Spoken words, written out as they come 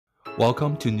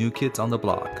Welcome to New Kids on the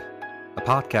Block, a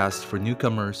podcast for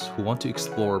newcomers who want to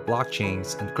explore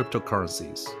blockchains and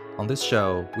cryptocurrencies. On this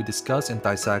show, we discuss and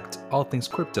dissect all things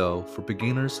crypto for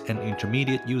beginners and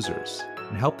intermediate users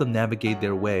and help them navigate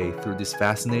their way through this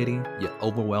fascinating yet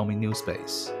overwhelming new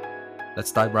space.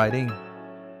 Let's dive right in.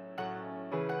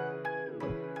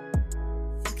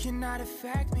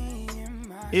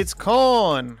 It's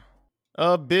corn,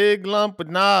 a big lump with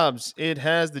knobs. It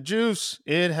has the juice.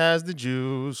 It has the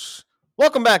juice.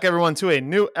 Welcome back, everyone, to a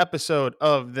new episode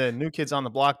of the New Kids on the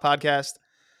Block podcast.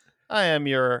 I am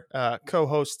your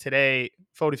co-host today,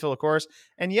 Fody Philocoris.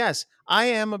 And yes, I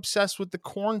am obsessed with the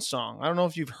corn song. I don't know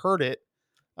if you've heard it.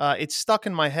 It's stuck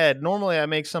in my head. Normally, I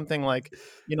make something like,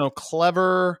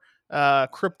 clever,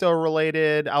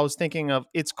 crypto-related. I was thinking of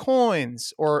it's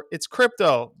coins or it's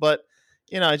crypto, but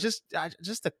just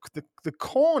the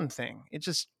corn thing. It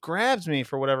just grabs me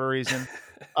for whatever reason,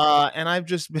 and I've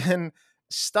just been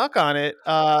stuck on it.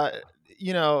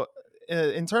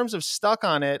 In terms of stuck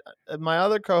on it, my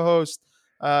other co-host,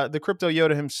 the crypto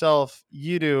Yoda himself,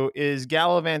 Yidu, is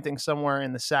gallivanting somewhere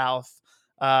in the South,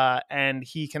 and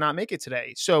he cannot make it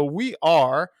today. So we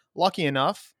are lucky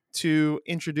enough to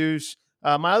introduce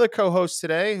my other co-host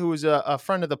today, who is a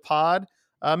friend of the pod,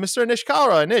 Mr. Anish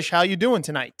Kalra. Anish, how you doing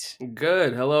tonight?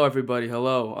 Good. Hello, everybody.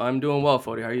 Hello. I'm doing well,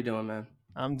 Fody. How are you doing, man?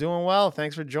 I'm doing well.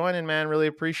 Thanks for joining, man. Really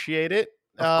appreciate it.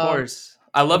 Of course.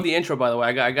 I love the intro, by the way.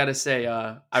 I gotta say,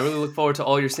 I really look forward to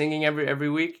all your singing every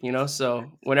week. So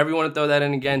whenever you want to throw that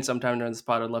in again, sometime during this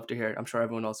pod, I'd love to hear it. I'm sure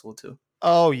everyone else will too.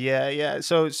 Oh yeah.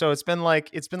 So it's been like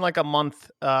a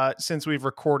month since we've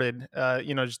recorded.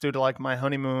 Just due to like my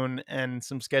honeymoon and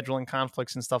some scheduling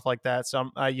conflicts and stuff like that.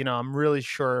 So I'm really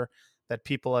sure that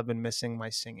people have been missing my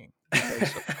singing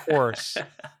because of course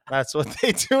that's what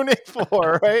they tune in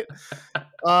for, right?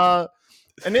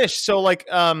 Anish, so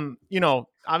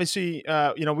obviously,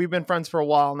 we've been friends for a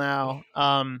while now.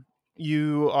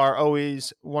 You are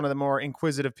always one of the more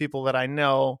inquisitive people that I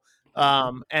know.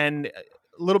 And a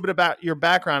little bit about your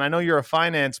background. I know you're a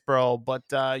finance bro, but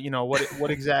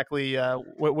what exactly,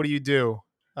 what do you do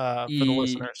for the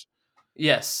listeners?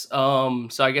 Yes. So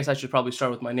I guess I should probably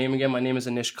start with my name again. My name is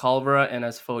Anish Kalvara, and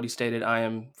as Fody stated, I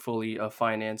am fully a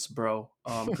finance bro.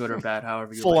 Good or bad,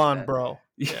 however you Full like on, that. bro.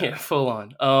 Yeah, full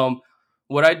on.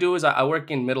 What I do is I work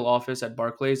in middle office at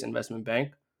Barclays Investment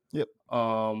Bank. Yep.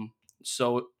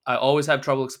 So I always have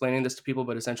trouble explaining this to people,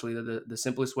 but essentially the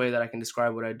simplest way that I can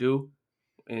describe what I do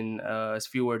in as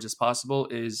few words as possible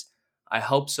is I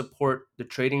help support the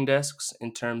trading desks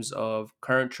in terms of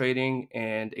current trading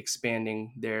and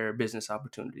expanding their business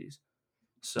opportunities.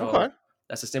 So Okay.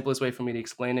 that's the simplest way for me to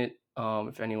explain it.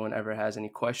 If anyone ever has any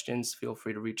questions, feel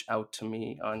free to reach out to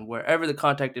me on wherever the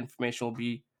contact information will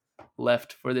be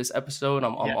left for this episode.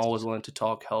 I'm Yes. always willing to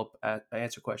talk, help,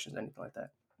 answer questions, anything like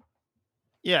that.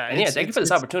 Yeah. And thank you for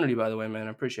this opportunity, by the way, man.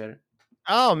 I appreciate it.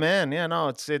 Oh man, yeah, no,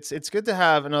 it's good to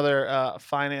have another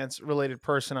finance related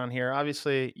person on here.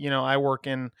 Obviously, I work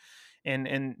in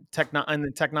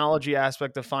the technology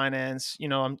aspect of finance.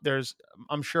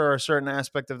 I'm sure a certain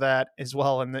aspect of that as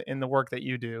well in the work that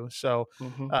you do. So,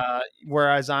 Mm-hmm.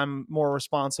 whereas I'm more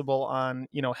responsible on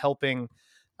helping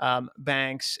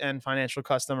banks and financial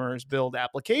customers build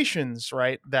applications,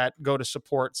 right, that go to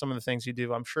support some of the things you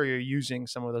do. I'm sure you're using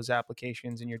some of those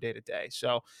applications in your day to day.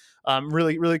 So,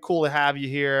 really, really cool to have you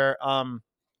here.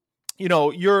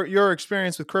 Your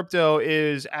experience with crypto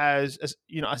is as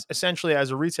essentially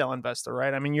as a retail investor,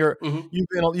 right? I mean, Mm-hmm.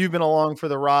 you've been along for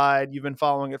the ride. You've been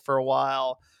following it for a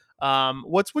while.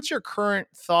 What's your current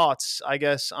thoughts, I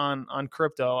guess, on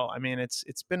crypto? I mean,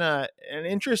 it's been an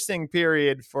interesting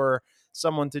period for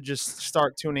someone to just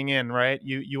start tuning in, right?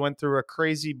 You went through a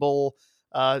crazy bull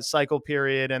cycle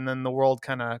period, and then the world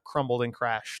kind of crumbled and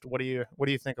crashed. What do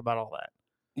you think about all that?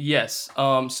 Yes.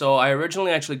 So I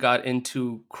originally actually got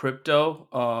into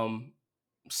crypto.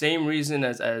 Same reason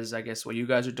as I guess what you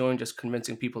guys are doing, just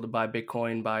convincing people to buy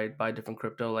Bitcoin, buy different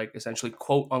crypto, like essentially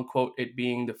quote unquote it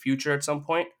being the future at some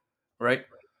point, right?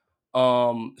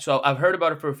 So I've heard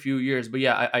about it for a few years, but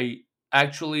yeah, I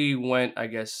actually went, I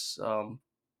guess,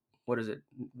 what is it?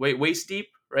 Waist deep,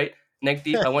 right? Neck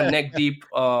deep. I went neck deep.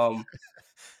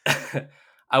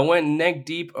 I went neck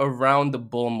deep around the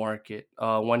bull market.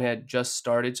 One had just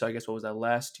started, so I guess what was that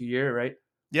last year, right?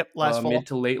 Yep, last fall. Mid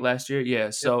to late last year. Yeah.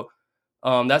 Yep. So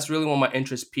that's really when my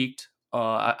interest peaked.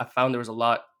 I found there was a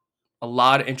lot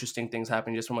of interesting things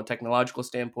happening just from a technological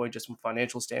standpoint, just from a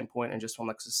financial standpoint, and just from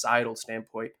like societal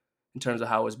standpoint in terms of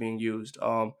how it was being used.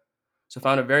 So I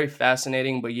found it very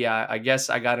fascinating. But yeah, I guess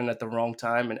I got in at the wrong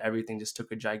time and everything just took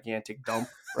a gigantic dump,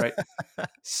 right?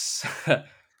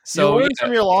 You So learn yeah,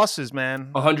 from your losses,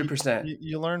 man. You, 100%. you,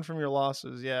 you learn from your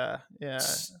losses. Yeah, yeah.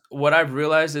 What I've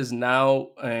realized is now,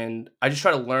 and I just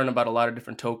try to learn about a lot of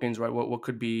different tokens, right? What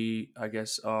could be, I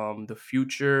guess, the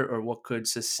future, or what could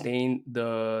sustain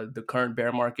the current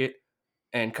bear market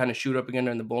and kind of shoot up again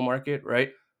in the bull market, right?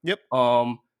 Yep.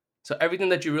 Um, so everything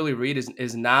that you really read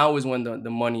is now is when the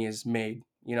money is made.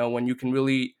 You know, when you can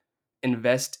really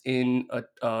invest in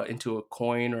a into a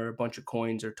coin or a bunch of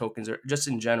coins or tokens, or just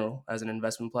in general as an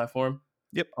investment platform.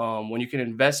 Yep. When you can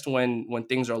invest when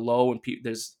things are low and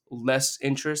there's less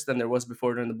interest than there was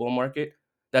before during the bull market,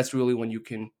 that's really when you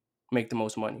can make the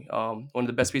most money. One of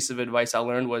the best pieces of advice I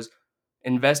learned was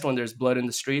invest when there's blood in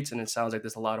the streets, and it sounds like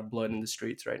there's a lot of blood in the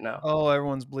streets right now. Oh,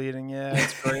 everyone's bleeding. Yeah,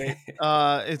 it's great.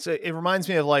 It reminds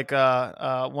me of like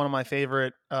one of my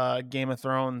favorite Game of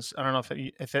Thrones. I don't know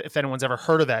if anyone's ever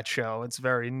heard of that show. It's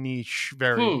very niche,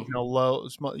 very Hmm. low,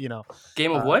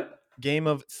 Game of uh, what? Game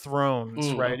of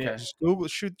Thrones, right? Yeah, Okay. just Google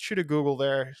shoot a Google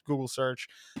there, Google search.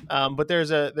 But there's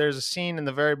a scene in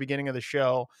the very beginning of the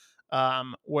show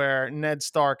where Ned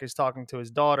Stark is talking to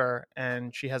his daughter,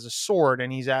 and she has a sword,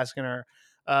 and he's asking her,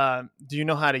 "Do you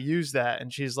know how to use that?"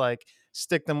 And she's like,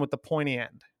 "Stick them with the pointy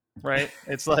end." Right?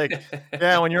 It's like,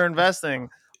 yeah, when you're investing,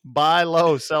 buy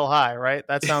low, sell high. Right?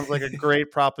 That sounds like a great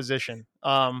proposition.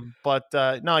 But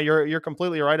no, you're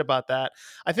completely right about that.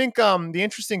 I think the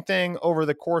interesting thing over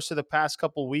the course of the past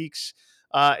couple weeks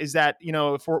is that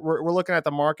if we're looking at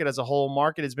the market as a whole,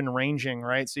 market has been ranging,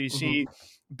 right? So you see, Hmm.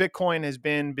 Bitcoin has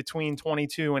been between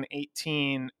 22 and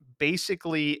 18,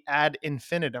 basically ad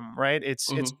infinitum, right?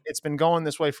 Hmm. It's been going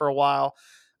this way for a while.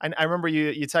 I remember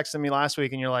you texted me last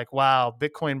week, and you're like, "Wow,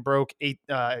 Bitcoin broke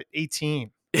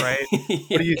 18." Right?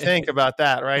 What do you think about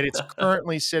that? Right? It's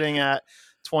currently sitting at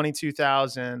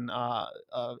 22,000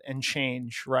 and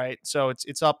change, right? So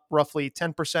it's up roughly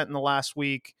 10% in the last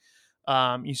week.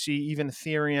 You see even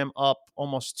Ethereum up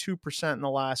almost 2% in the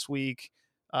last week.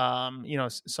 Some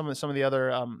of the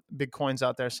other big coins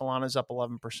out there, Solana's up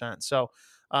 11%. So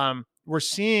we're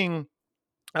seeing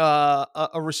a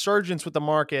resurgence with the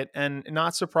market, and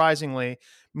not surprisingly,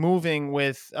 moving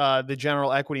with the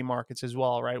general equity markets as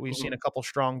well. Right, we've seen a Hmm. couple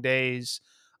strong days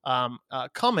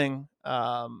coming.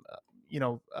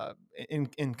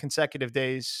 In consecutive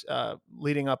days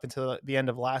leading up into the end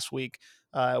of last week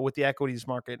with the equities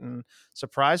market, and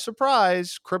surprise,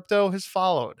 surprise, crypto has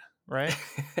followed. Right,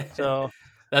 so.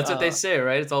 That's what they Uh, say,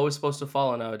 right? It's always supposed to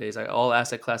follow nowadays. Like all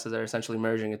asset classes are essentially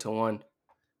merging into one.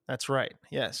 that's right.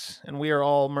 Yes, and we are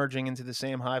all merging into the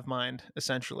same hive mind,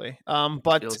 essentially.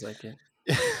 But Feels like it.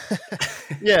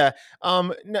 yeah.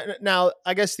 Now,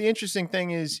 I guess the interesting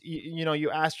thing is, you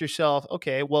ask yourself,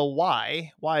 okay, well,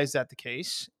 why? Why is that the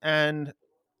case? And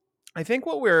I think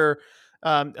what we're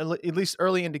at least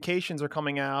early indications are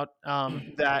coming out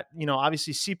that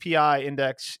obviously CPI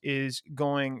index is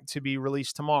going to be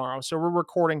released tomorrow. So we're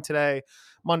recording today,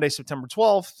 Monday, September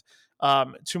 12th.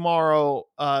 Tomorrow,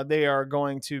 they are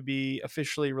going to be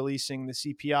officially releasing the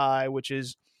CPI, which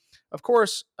is, of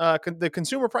course, the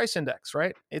consumer price index,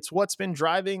 right? It's what's been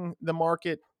driving the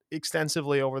market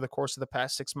extensively over the course of the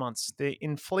past 6 months, the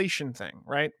inflation thing,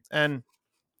 right? And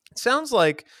it sounds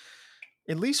like,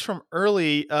 at least from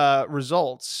early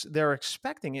results, they're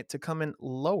expecting it to come in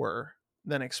lower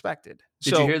than expected.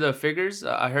 Did you So hear the figures?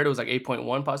 I heard it was like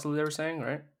 8.1 possibly they were saying,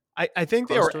 right? I think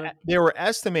they Close were to it? they were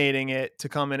estimating it to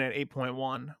come in at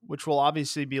 8.1, which will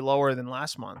obviously be lower than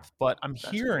last month. But I'm That's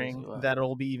crazy. hearing Wow. that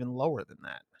it'll be even lower than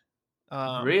that.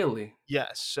 Really?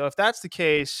 Yes. So if that's the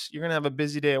case, you're gonna have a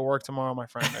busy day at work tomorrow, my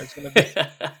friend.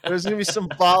 There's gonna be some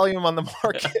volume on the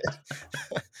market.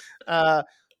 uh,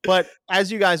 but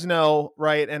as you guys know,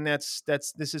 right, and this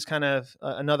is kind of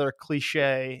another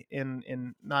cliche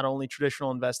in not only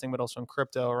traditional investing but also in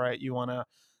crypto, right? You want to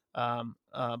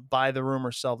buy the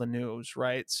rumor, sell the news,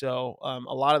 right? So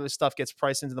a lot of this stuff gets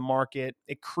priced into the market.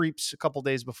 It creeps a couple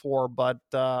days before, but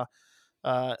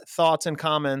thoughts and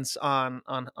comments on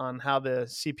how the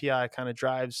CPI kind of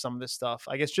drives some of this stuff.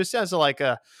 I guess just as like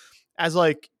a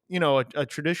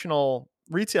traditional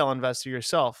retail investor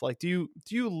yourself, like do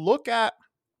you look at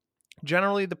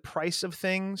generally the price of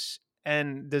things,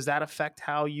 and does that affect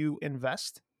how you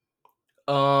invest?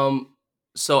 Um,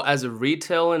 so as a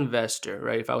retail investor,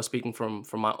 right? If I was speaking from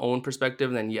my own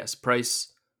perspective, then yes,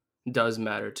 price does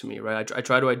matter to me, right? I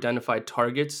try to identify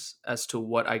targets as to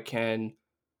what I can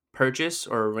purchase,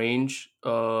 or a range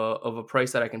of a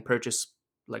price that I can purchase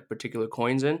like particular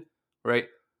coins in, right?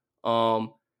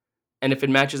 Um, and if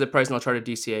it matches the price, then I'll try to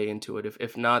DCA into it.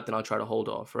 If not, then I'll try to hold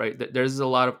off, right? There's a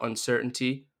lot of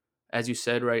uncertainty, as you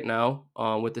said right now,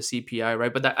 with the CPI,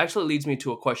 right? But that actually leads me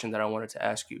to a question that I wanted to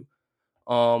ask you.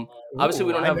 Obviously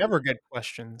we Ooh, don't I have. never get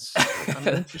questions. I'm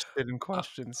interested in I-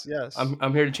 questions. Yes.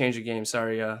 I'm here to change the game.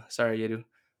 Sorry, sorry, Yedu.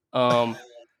 Um,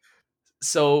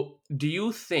 so do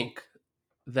you think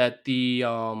that the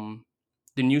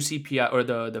new CPI or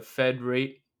the Fed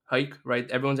rate hike, right?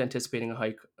 Everyone's anticipating a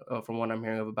hike, from what I'm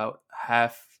hearing, of about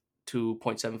half to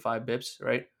 0.75 bips,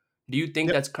 right? Do you think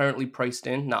Yep. that's currently priced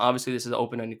in? Now, obviously, this is an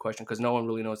open-ended question because no one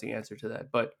really knows the answer to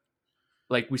that. But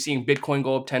like we're seeing Bitcoin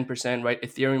go up 10%, right?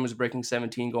 Ethereum was breaking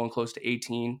 17, going close to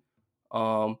 18.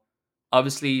 Um,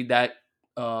 obviously, that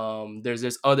there's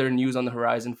this other news on the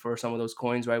horizon for some of those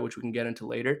coins, right? Which we can get into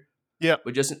later. Yep.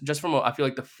 But just from I feel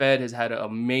like the Fed has had a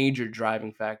major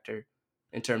driving factor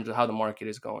in terms of how the market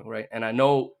is going, right? And I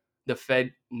know the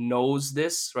Fed knows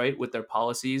this, right, with their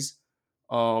policies.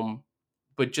 Um,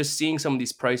 but just seeing some of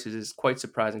these prices is quite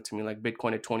surprising to me. Like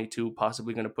Bitcoin at 22,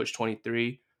 possibly going to push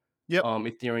 23. Yep.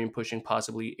 Ethereum pushing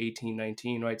possibly 18,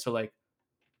 19, right? So like,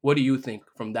 what do you think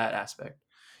from that aspect?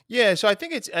 Yeah, so I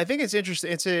think it's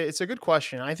interesting. It's a good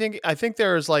question. I think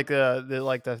there's like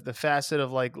the facet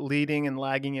of like leading and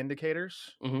lagging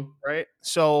indicators, Mm-hmm. right?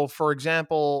 So, for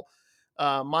example,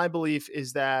 my belief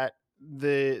is that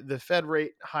the Fed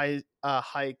rate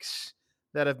hikes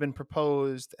that have been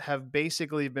proposed have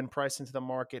basically been priced into the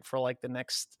market for like the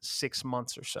next 6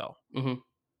 months or so Mm-hmm.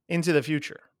 into the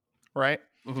future, right?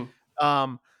 Mm-hmm.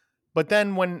 Um, but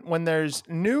then when there's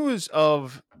news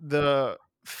of the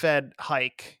Fed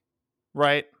hike,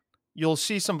 right, you'll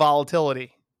see some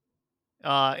volatility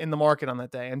in the market on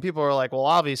that day, and people are like, well,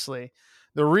 obviously,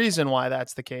 the reason why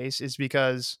that's the case is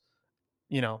because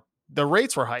the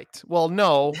rates were hiked. Well,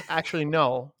 no, actually,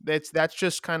 no. That's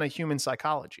just kind of human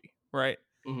psychology, right?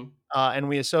 Mm-hmm. And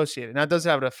we associate it. Now, it does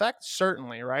have an effect,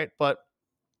 certainly, right? But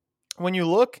when you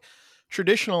look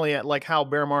traditionally at like how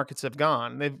bear markets have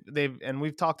gone, they've and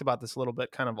we've talked about this a little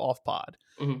bit, kind of off pod.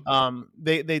 Mm-hmm.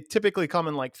 They typically come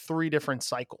in like three different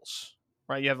cycles,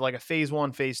 right? You have like a phase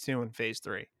one, phase two, and phase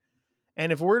three.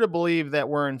 And if we're to believe that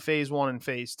we're in phase one and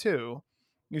phase two,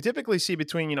 you typically see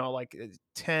between, like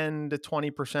 10 to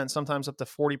 20%, sometimes up to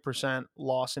 40%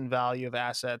 loss in value of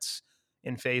assets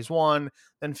in phase one.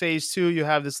 Then phase two, you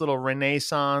have this little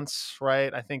renaissance,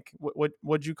 right? I think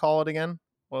what'd you call it again?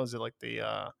 What was it, like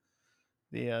The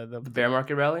bear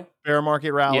market rally? bear market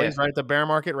Yeah. rallies, right? The bear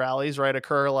market rallies, right,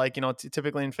 occur like,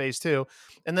 typically in phase two.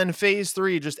 And then phase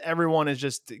three, just everyone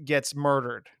gets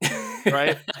murdered,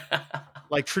 right?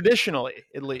 Like traditionally,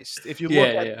 at least, if you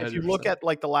look Yeah, at yeah, if you look 100%. at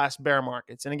like the last bear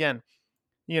markets, and again,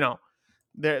 you know,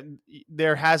 there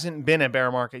there hasn't been a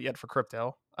bear market yet for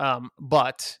crypto.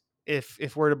 But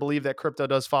if we're to believe that crypto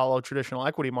does follow traditional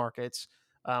equity markets,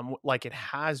 like it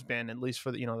has been at least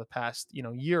for the past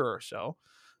year or so,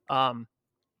 um,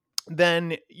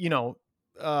 then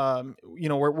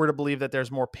we're to believe that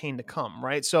there's more pain to come,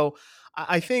 right? So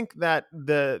I think that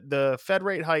the Fed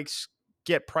rate hikes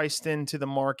get priced into the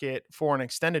market for an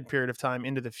extended period of time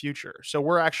into the future. So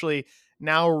we're actually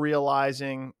now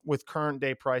realizing with current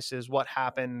day prices what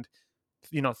happened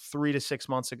 3 to 6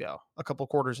 months ago, a couple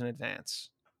quarters in advance,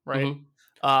 right?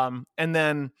 Mhm. And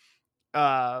then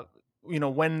uh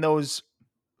when those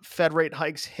Fed rate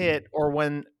hikes hit, or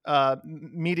when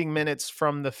meeting minutes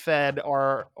from the Fed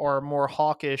are more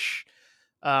hawkish,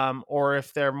 or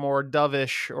if they're more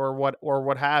dovish, or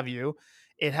what have you,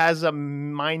 it has a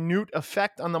minute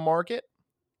effect on the market.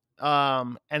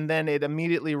 And then it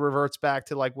immediately reverts back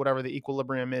to like whatever the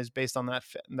equilibrium is based on that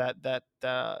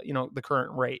the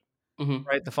current rate, Mhm.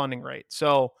 right? The funding rate.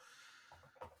 So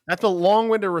that's a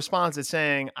long-winded response. It's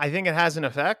saying I think it has an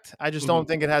effect. I just don't Mhm.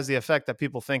 think it has the effect that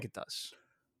people think it does.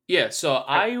 Yeah, so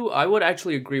Right? I would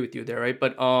actually agree with you there, right?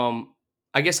 But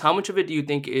I guess how much of it do you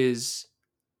think is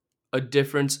a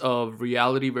difference of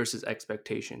reality versus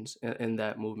expectations in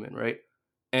that movement, right?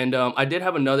 And I did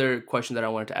have another question that I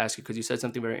wanted to ask you because you said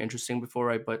something very interesting before,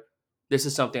 right? But this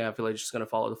is something I feel like just going to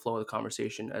follow the flow of the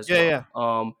conversation as Yeah,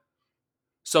 well. yeah.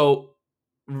 So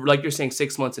like you're saying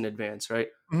 6 months in advance, right?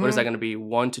 What is that Mhm. going to be?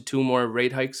 1 to 2 more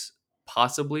rate hikes,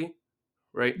 possibly,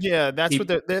 right? Yeah, that's what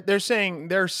Keep they're saying.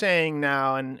 They're saying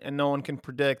now, and no one can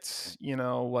predict,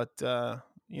 what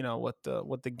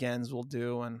the Gens will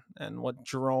do, and what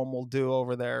Jerome will do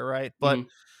over there, right? But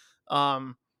mhm.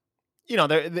 um,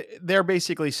 they're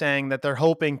basically saying that they're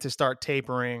hoping to start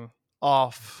tapering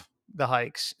off the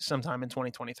hikes sometime in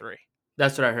 2023,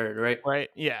 That's what I heard, right? right?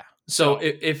 Yeah. So So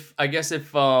if I guess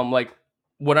if like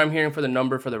what I'm hearing for the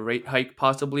number for the rate hike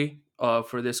possibly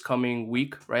for this coming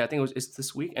week, right? I think it's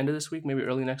this week, end of this week, maybe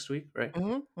early next week, right?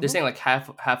 mhm, They're mhm. saying like half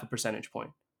a percentage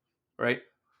point, right?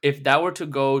 If that were to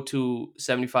go to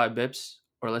 75 bips,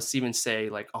 or let's even say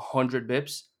like 100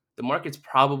 bips, the market's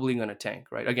probably going to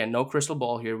tank, right? Again, no crystal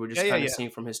ball here. We're Yeah, just yeah, kind of yeah.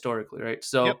 seeing from historically, right? Yep.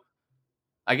 So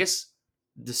I guess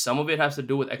some of it has to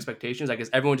do with expectations. I guess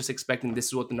everyone just expecting this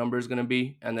is what the number is going to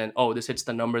be, and then this hits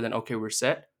the number, then okay, we're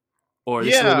set. Or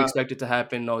this is what we Yeah. expect it to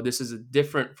happen. No, this is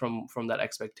different from that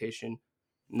expectation.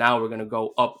 Now we're going to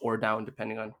go up or down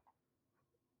depending on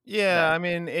Yeah, that. I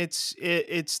mean, it's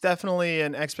definitely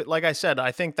an expert. Like I said,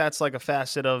 I think that's like a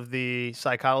facet of the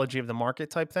psychology of the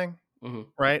market type thing, Hmm.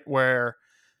 right? Where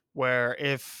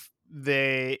if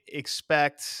they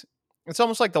expect, it's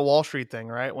almost like the Wall Street thing,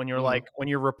 right? When you're Hmm. like when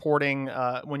you're reporting,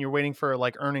 when you're waiting for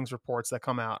like earnings reports that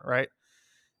come out, right?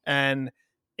 And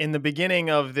in the beginning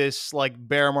of this like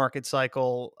bear market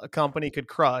cycle, a company could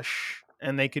crush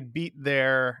and they could beat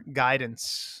their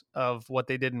guidance of what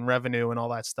they did in revenue and all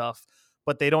that stuff,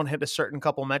 but they don't hit a certain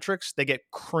couple metrics, they get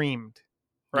creamed,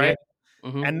 Yeah. right?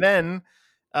 Hmm. And then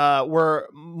we're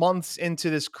months into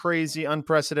this crazy,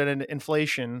 unprecedented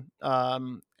inflation,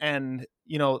 and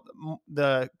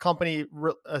the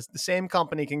same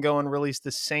company can go and release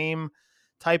the same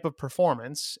type of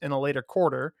performance in a later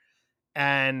quarter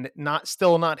and not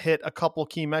hit a couple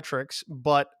key metrics,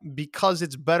 but because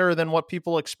it's better than what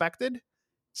people expected,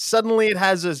 suddenly it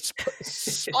has a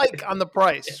spike on the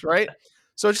price, right?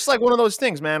 So it's just like one of those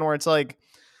things, man, where it's like,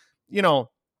 you know,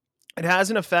 it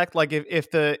has an effect. Like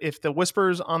if the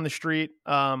whispers on the street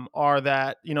are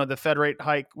that the Fed rate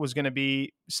hike was going to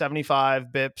be 75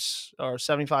 bips or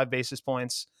 75 basis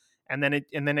points, and then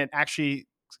it actually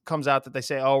comes out that they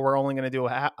say, oh, we're only going to do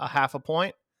a half a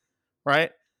point,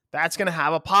 right? That's going to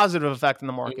have a positive effect in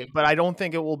the market, but I don't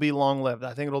think it will be long lived.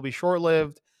 I think it'll be short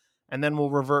lived, and then we'll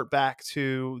revert back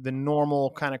to the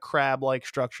normal kind of crab like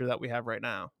structure that we have right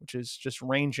now, which is just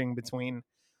ranging between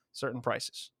certain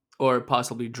prices. Or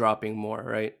possibly dropping more,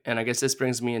 right? And I guess this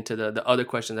brings me into the other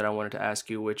question that I wanted to ask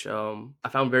you, which I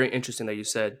found very interesting that you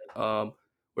said, where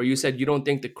you said you don't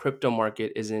think the crypto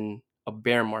market is in a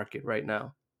bear market right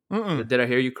now. Mm-mm. Did I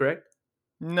hear you correct?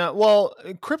 No, well,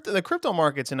 the crypto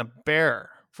market's in a bear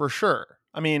for sure.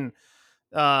 I mean,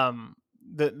 um,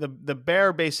 the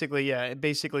bear basically, yeah, it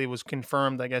basically was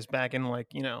confirmed, I guess, back in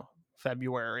like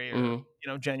February or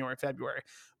Hmm. January, February.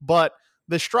 But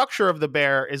the structure of the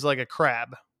bear is like a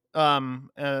crab.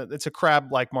 It's a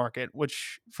crab like market,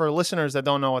 which for listeners that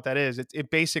don't know what that is, it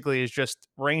basically is just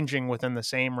ranging within the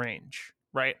same range,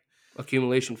 right?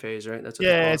 Accumulation phase, right? That's what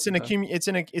they Yeah, call it it's an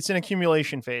sometimes. it's an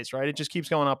accumulation phase, right? It just keeps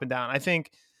going up and down. I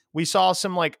think we saw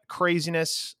some like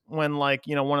craziness when like,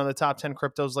 one of the top 10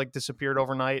 cryptos like disappeared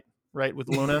overnight, right, with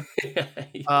Luna.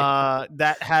 Yeah.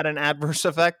 That had an adverse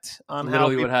effect on how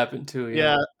Literally what people. happened too.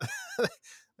 Yeah. Yeah,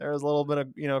 there was a little bit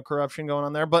of, corruption going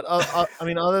on there, but I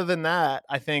mean other than that,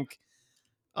 I think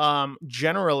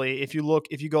generally if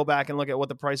you go back and look at what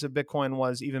the price of Bitcoin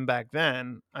was even back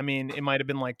then, I mean it might have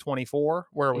been like 24,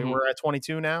 where we Hmm. were at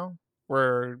 22 now.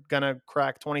 We're going to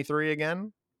crack 23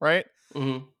 again, right?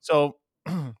 Hmm. So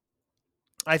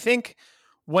I think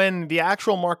when the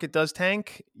actual market does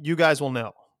tank, you guys will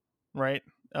know, right?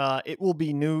 It will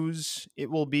be news. It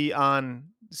will be on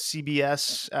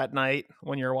CBS at night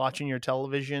when you're watching your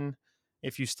television,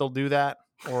 if you still do that,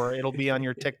 or it'll be on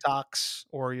your TikToks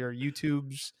or your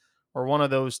YouTubes or one of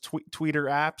those Twitter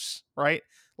apps, right?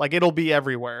 Like it'll be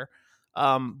everywhere.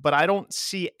 But I don't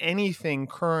see anything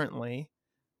currently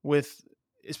with,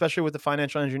 especially with the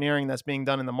financial engineering that's being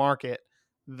done in the market,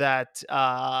 that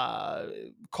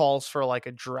calls for like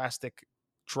a drastic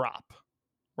drop,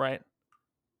 right?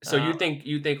 So Uh,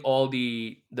 you think all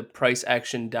the price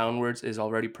action downwards is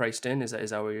already priced in? Is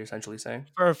that what you're essentially saying?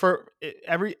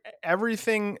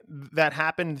 everything that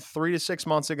happened 3 to 6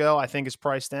 months ago, I think is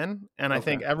priced in, and I Okay.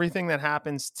 think everything that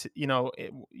happens,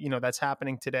 that's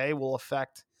happening today will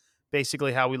affect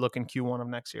basically how we look in Q1 of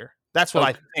next year. That's what I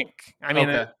Okay. think. I mean,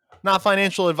 Okay. not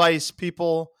financial advice,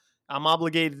 people. I'm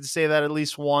obligated to say that at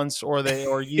least once, or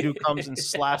Yidu comes and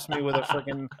slaps me with a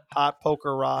freaking hot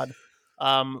poker rod.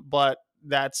 But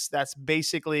that's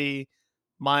basically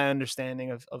my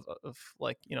understanding of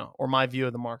like or my view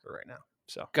of the market right now.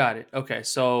 So Got it. Okay.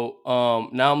 So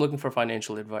now I'm looking for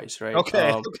financial advice, right?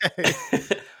 okay, okay,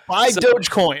 buy So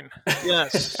Dogecoin.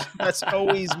 Yes, that's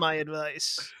always my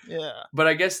advice. Yeah. but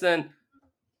I guess then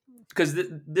because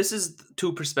this is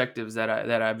two perspectives that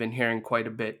I've been hearing quite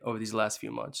a bit over these last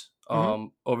few months, Hmm.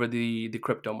 over the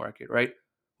crypto market, right?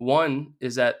 One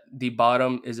is that the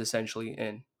bottom is essentially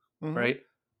in, Hmm. right?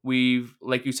 We've,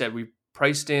 like you said, we've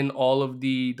priced in all of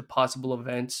the possible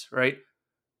events, right?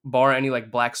 Bar any like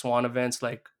black swan events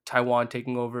like Taiwan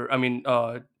taking over. I mean,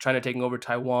 China taking over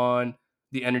Taiwan,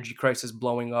 the energy crisis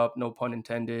blowing up, no pun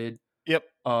intended. Yep.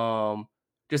 Um,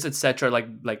 just etc.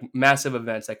 Like massive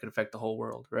events that could affect the whole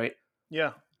world, right?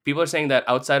 Yeah. people are saying that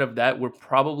outside of that, we're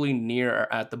probably near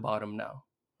or at the bottom now,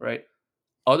 right?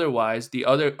 Otherwise, the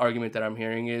other argument that I'm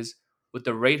hearing is with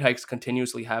the rate hikes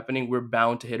continuously happening, we're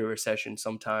bound to hit a recession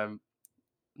sometime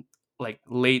like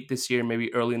late this year,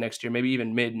 maybe early next year, maybe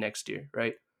even mid next year,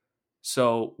 right?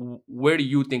 So where do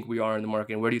you think we are in the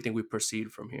market? And where do you think we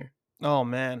proceed from here? Oh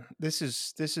man, this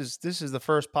is the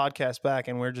first podcast back,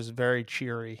 and we're just very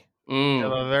cheery. We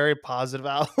have Mm, a very positive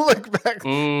outlook back.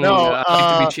 mm, No, I like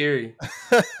to be cheery.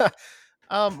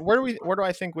 where do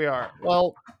I think we are?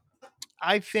 Well,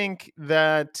 I think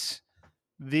that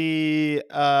the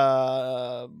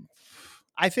I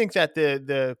think that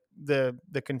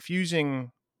the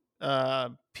confusing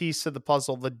piece of the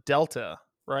puzzle, the delta,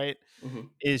 right, Hmm.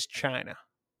 is China,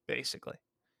 basically,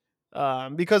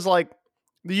 because like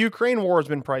the Ukraine war has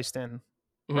been priced in,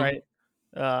 Hmm. right?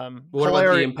 What about the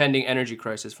Hilarious. impending energy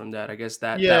crisis from that? I guess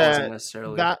that Yeah, wasn't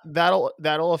necessarily.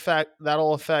 that'll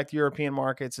affect European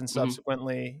markets and Hmm.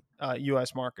 subsequently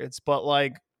U.S. markets. But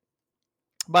like,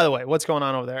 by the way, what's going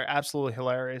on over there? Absolutely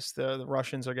hilarious. The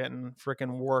Russians are getting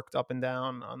freaking worked up and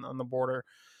down on the border,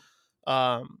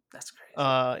 um, That's crazy.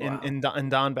 Wow. in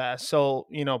Donbass. So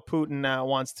Putin now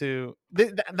wants to.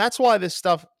 That's why this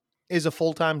stuff is a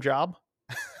full time job.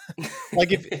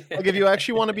 Like if you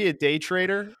actually want to be a day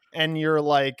trader and you're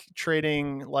like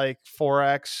trading like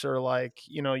forex or like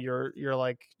you're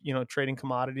like trading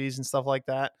commodities and stuff like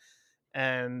that,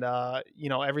 and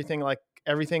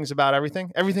everything's about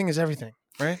everything is everything,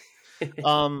 right?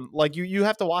 Like you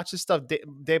have to watch this stuff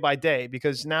day by day,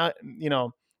 because now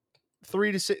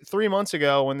 3 months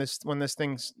ago when this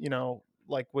thing's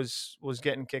like was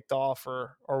getting kicked off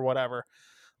or whatever,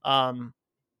 um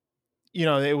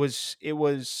it was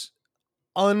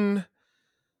un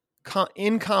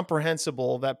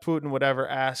incomprehensible that Putin would ever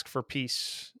ask for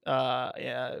peace,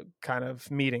 yeah, kind of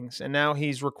meetings, and now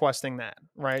he's requesting that,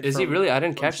 right? Is he From really? I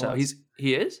didn't catch that. Zelensky.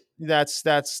 He is.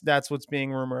 That's what's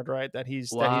being rumored, right? That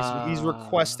he's Wow.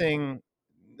 requesting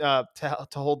to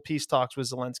hold peace talks with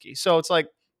Zelensky. So it's like,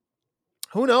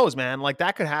 who knows, man? Like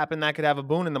that could happen. That could have a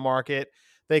boon in the market.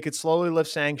 They could slowly lift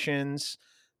sanctions.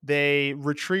 They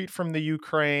retreat from the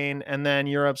Ukraine, and then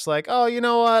Europe's like, oh, you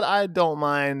know what? I don't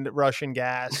mind Russian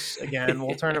gas again.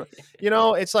 We'll turn it.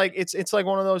 It's like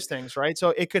one of those things, right?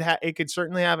 So it could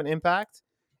certainly have an impact.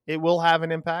 It will have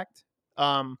an impact.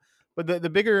 But the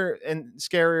bigger and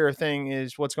scarier thing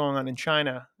is what's going on in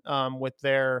China, with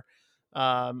their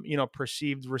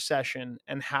perceived recession,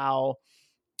 and how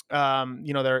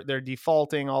they're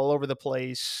defaulting all over the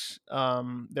place.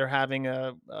 They're having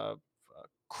a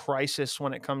crisis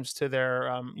when it comes to their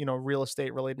real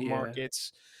estate related Yeah.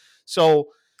 markets. So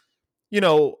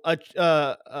a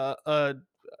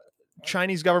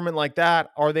Chinese government like that,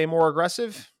 are they more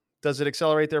aggressive? Does it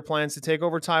accelerate their plans to take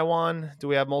over Taiwan? Do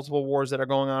we have multiple wars that are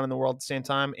going on in the world at the same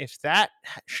time? If that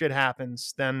shit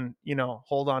happens, then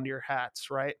hold on to your hats,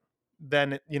 right?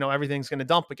 Then everything's going to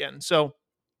dump again. So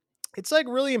it's like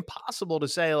really impossible to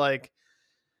say, like,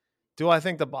 do I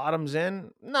think the bottom's in?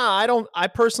 No, I don't. I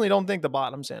personally don't think the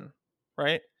bottom's in,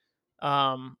 right?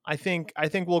 I think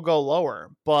we'll go lower,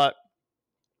 but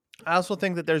I also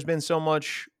think that there's been so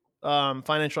much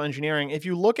financial engineering. If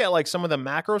you look at like some of the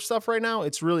macro stuff right now,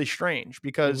 it's really strange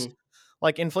because Hmm.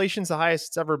 like inflation's the highest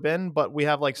it's ever been, but we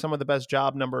have like some of the best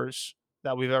job numbers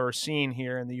that we've ever seen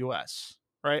here in the U.S.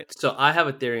 Right? So I have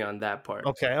a theory on that part.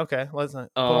 Okay, okay. Let's not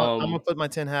put on. I'm gonna Um. put my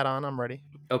tin hat on. I'm ready.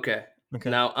 Okay. Okay.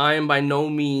 Now I am by no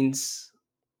means.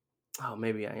 Oh,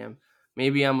 maybe I am.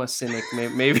 Maybe I'm a cynic.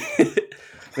 Maybe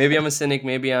maybe I'm a cynic.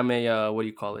 Maybe I'm a what do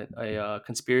you call it? A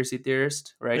conspiracy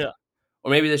theorist, right? Yeah.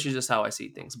 Or maybe this is just how I see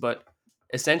things. But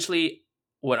essentially,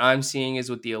 what I'm seeing is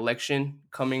with the election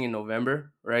coming in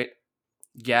November, right?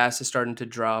 Gas is starting to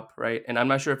drop, right? And I'm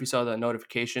not sure if you saw the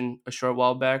notification a short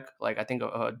while back, like I think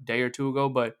a day or two ago,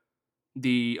 but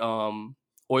the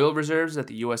oil reserves that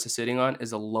the U.S. is sitting on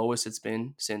is the lowest it's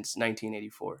been since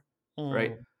 1984,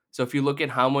 right? Mm. So if you look at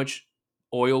how much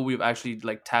oil we've actually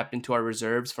like tapped into our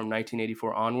reserves from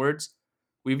 1984 onwards,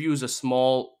 we've used a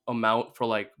small amount for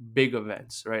like big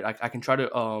events, right? I can try to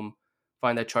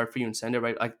find that chart for you and send it,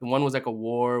 right? Like the one was like a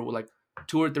war with like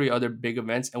two or three other big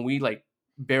events, and we like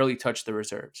barely touched the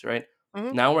reserves, right?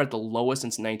 Mhm. Now we're at the lowest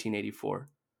since 1984.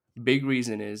 Big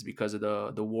reason is because of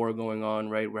the war going on,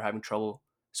 right? We're having trouble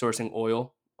sourcing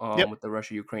oil Yep. with the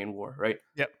Russia Ukraine war, right?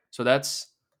 Yep. So that's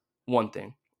one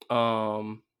thing.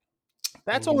 Um,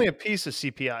 That's and only a piece of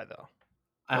CPI though,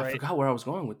 I right? forgot where I was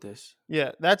going with this.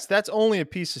 Yeah, that's only a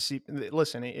piece of CPI.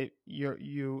 Listen,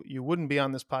 you wouldn't be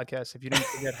on this podcast if you didn't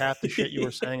forget half the shit you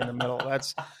were saying in the middle.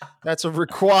 That's a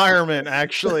requirement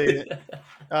actually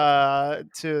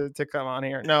to come on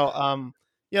here. No,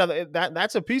 Yeah,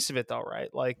 that's a piece of it though, right?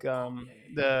 Like Oh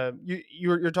yeah,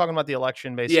 you're talking about the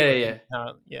election yeah, yeah, basically. yeah.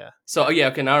 Yeah, So yeah. yeah,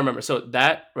 okay, now I remember. So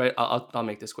that right, I'll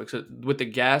make this quick. So with the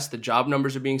gas, the job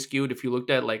numbers are being skewed. If you looked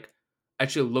at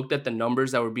actually looked at the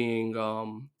numbers that were being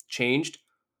changed,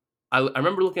 I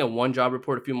remember looking at one job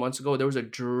report a few months ago. There was a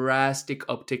drastic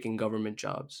uptick in government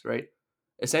jobs. Right.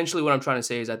 Essentially, what I'm trying to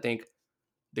say is, I think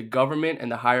the government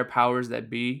and the higher powers that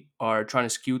be are trying to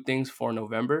skew things for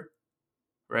November,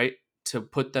 right? To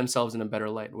put themselves in a better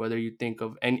light. Whether you think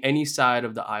of any side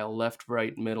of the aisle, left,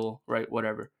 right, middle, right,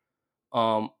 whatever.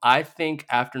 I think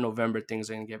after November things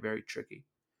are gonna get very tricky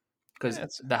because Yeah, the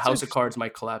it's house of interesting. cards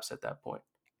might collapse at that point.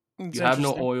 It's You have no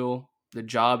interesting. oil. The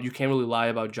job, you can't really lie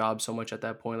about jobs so much at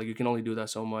that point. Like you can only do that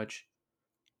so much.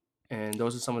 And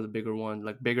those are some of the bigger ones,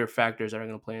 like bigger factors that are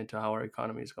going to play into how our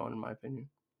economy is going, in my opinion.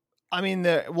 I mean,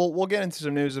 we'll get into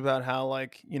some news about how,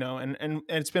 like, and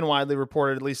it's been widely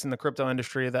reported, at least in the crypto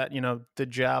industry, that the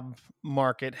job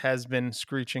market has been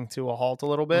screeching to a halt a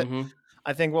little bit. Mm-hmm.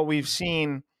 I think what we've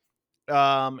seen,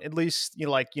 at least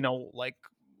like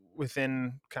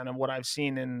within kind of what I've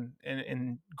seen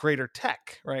in greater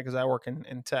tech, right? Because I work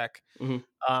in tech,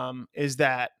 Mm-hmm. is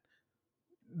that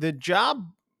the job,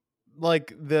 like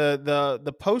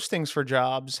the postings for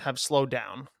jobs have slowed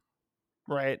down,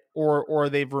 right? Or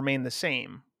they've remained the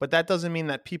same. But that doesn't mean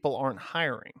that people aren't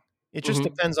hiring. It just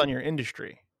Mm-hmm. depends on your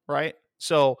industry, right?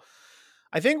 So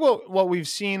I think what we've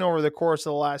seen over the course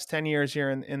of the last 10 years here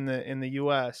in the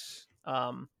US,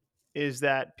 is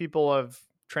that people have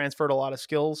transferred a lot of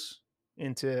skills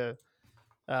into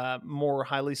more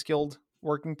highly skilled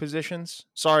working positions.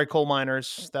 Sorry, coal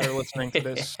miners that are listening to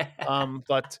this,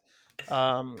 but the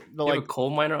You have like a coal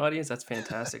miner audience? That's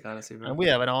fantastic, honestly, bro. and we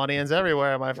have an audience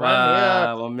everywhere, my friend.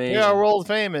 Wow, We are amazing. world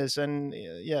famous, and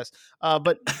yes,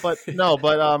 but no,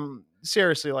 but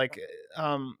seriously, like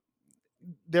um,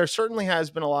 there certainly has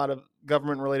been a lot of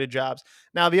government related jobs.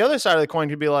 Now, the other side of the coin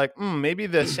could be like, maybe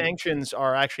the sanctions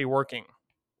are actually working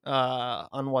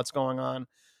on what's going on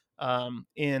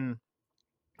in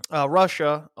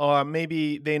Russia, or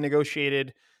maybe they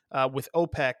negotiated with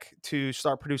OPEC to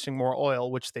start producing more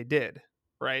oil, which they did,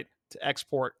 right, to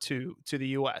export to the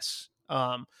U.S.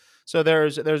 So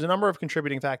there's a number of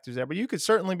contributing factors there, but you could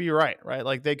certainly be right?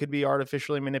 Like they could be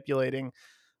artificially manipulating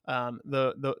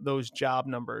those job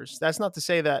numbers. That's not to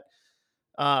say that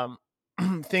um,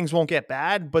 things won't get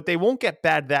bad, but they won't get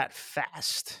bad that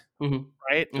fast, right?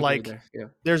 Mm-hmm. Agree Like there. Yeah.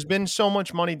 there's been so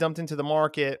much money dumped into the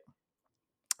market,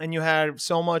 and you have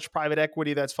so much private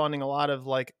equity that's funding a lot of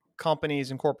like companies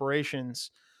and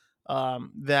corporations,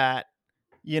 that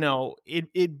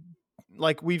it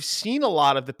like we've seen a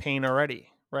lot of the pain already,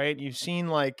 right? You've seen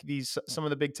like these some of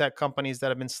the big tech companies that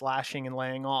have been slashing and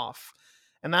laying off,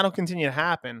 and that'll continue to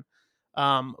happen.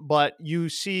 But you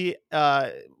see,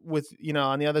 with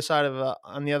on the other side of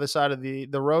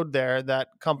the road there, that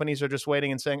companies are just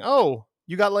waiting and saying, "Oh,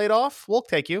 you got laid off? We'll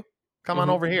take you. Come on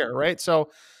Mm-hmm. over here." Right? So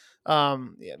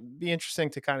yeah, be interesting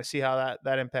to kind of see how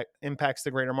that impacts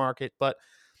the greater market. But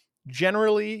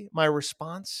generally, my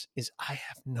response is I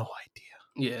have no idea.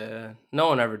 Yeah. No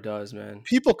one ever does, man.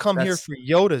 People come here That's for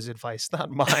Yoda's advice, not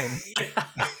mine.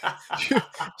 you,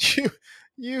 you,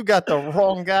 you got the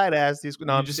wrong guy to ask these.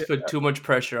 No, You I'm just serious. put too much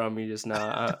pressure on me just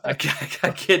now. I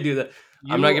can't do that.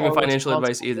 I'm not You giving are financial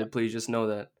advice responsible. either. Please just know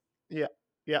that. Yeah,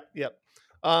 yeah, yeah.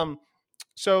 Um,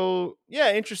 so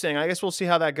yeah, interesting. I guess we'll see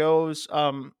how that goes.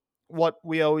 What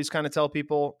we always kind of tell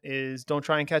people is don't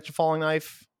try and catch a falling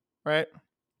knife, right?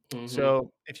 Mm-hmm.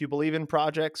 So if you believe in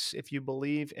projects, if you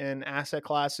believe in asset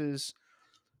classes,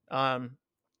 um,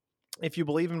 if you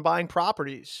believe in buying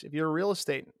properties, if you're a real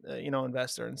estate,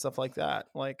 investor and stuff like that,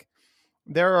 like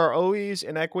there are always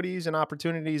inequities and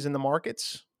opportunities in the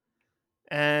markets.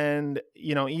 And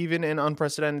even in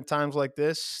unprecedented times like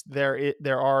this,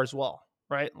 there are as well,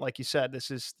 right? Like you said,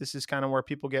 this is kind of where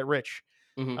people get rich.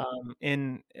 Mm-hmm.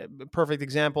 In a perfect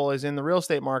example is in the real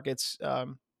estate markets,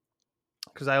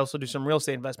 because I also do some real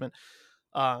estate investment.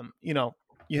 um, you know,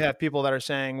 you have people that are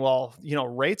saying, well,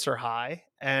 rates are high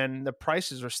and the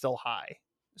prices are still high.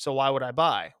 So why would I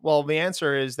buy? Well, the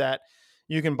answer is that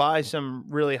you can buy some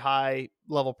really high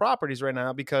level properties right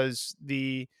now because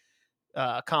the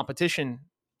competition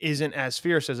isn't as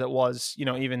fierce as it was,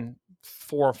 even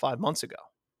 4 or 5 months ago.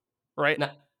 Right.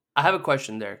 Now, I have a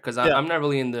question there because Yeah. I'm not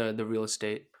really in the real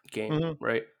estate game, Hmm.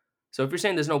 right? So if you're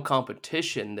saying there's no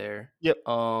competition there, Yep.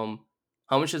 how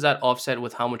much does that offset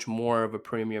with how much more of a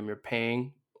premium you're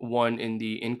paying? One, in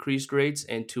the increased rates,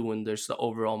 and two, when there's the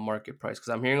overall market price. Because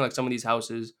I'm hearing like some of these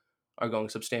houses are going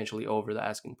substantially over the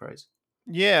asking price.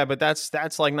 Yeah, but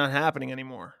that's like not happening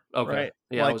anymore, Okay. right?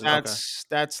 Yeah, I Like was okay.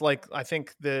 that's like I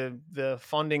think the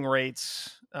funding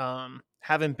rates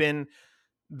haven't been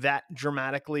that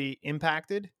dramatically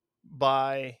impacted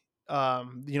by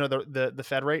the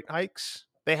Fed rate hikes.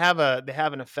 They have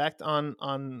an effect on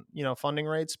funding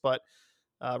rates, but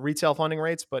retail funding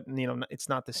rates, but it's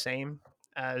not the same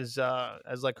as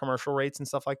like commercial rates and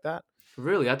stuff like that.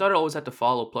 Really? I thought it always had to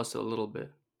follow plus a little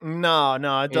bit. No,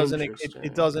 no, it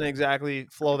Interesting. doesn't exactly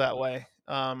flow that way.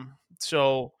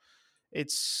 So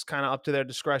it's kind of up to their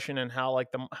discretion and how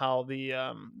like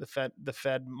the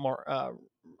Fed more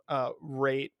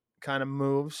rate kind of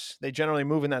moves. They generally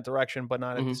move in that direction, but Hmm.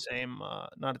 not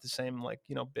at the same like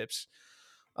bips.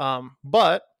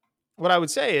 But what I would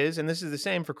say is, and this is the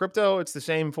same for crypto, it's the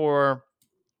same for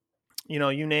you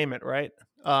name it, right?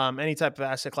 Any type of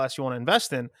asset class you want to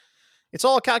invest in, it's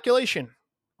all a calculation,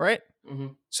 right? Hmm.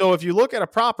 So if you look at a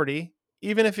property,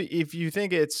 even if you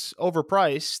think it's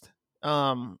overpriced,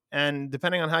 and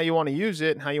depending on how you want to use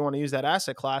it and how you want to use that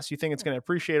asset class, you think it's going to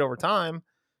appreciate over time,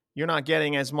 you're not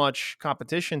getting as much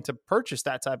competition to purchase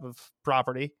that type of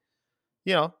property.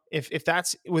 If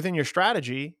that's within your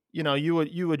strategy,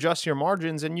 you adjust your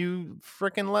margins and you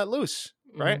freaking let loose,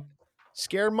 right? Hmm.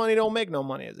 Scared money don't make no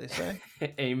money, as they say.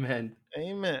 Amen.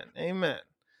 Amen. Amen.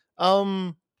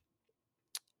 Um,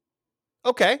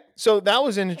 Okay, so that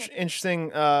was an interesting,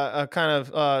 kind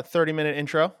of 30-minute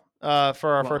intro for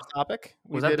our first Wow. topic.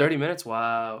 We Was that did it 30 minutes?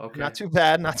 Wow. not Okay. too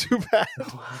bad, not too bad.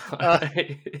 All Uh,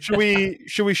 right. should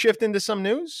we shift into some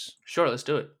news? Sure, let's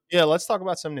do it. Yeah, let's talk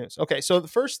about some news. Okay, so the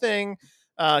first thing,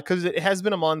 because it has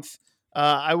been a month,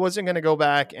 I wasn't going to go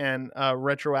back and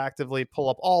retroactively pull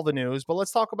up all the news, but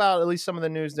let's talk about at least some of the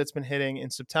news that's been hitting in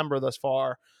September thus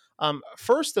far.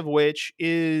 First of which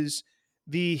is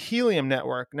the Helium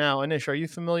Network. Now, Anish, are you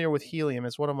familiar with Helium?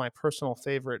 It's one of my personal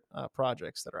favorite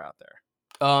projects that are out there.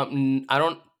 I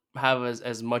don't have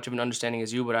as much of an understanding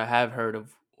as you, but I have heard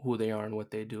of who they are and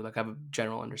what they do. Like, I have a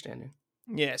general understanding.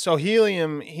 Yeah, so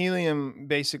helium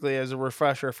basically as a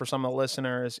refresher for some of the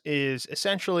listeners is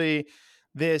essentially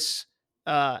this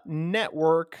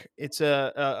network. It's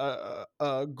a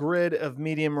grid of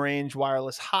medium range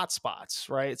wireless hotspots,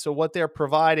 right? So what they're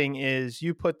providing is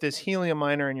you put this helium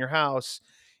miner in your house,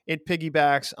 it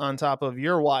piggybacks on top of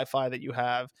your Wi-Fi that you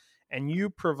have, and you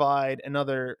provide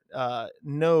another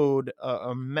node,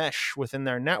 a mesh within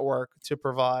their network to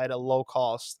provide a low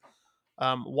cost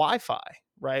Wi-Fi,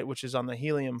 right, which is on the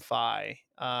Helium Phi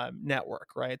network,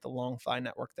 right, the Long Phi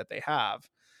network that they have.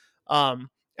 And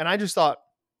I just thought,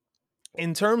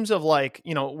 in terms of like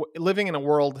living in a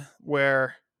world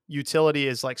where utility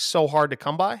is like so hard to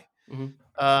come by,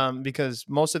 Hmm. because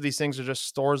most of these things are just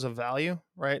stores of value,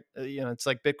 right? It's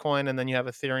like Bitcoin, and then you have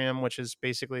Ethereum, which is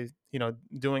basically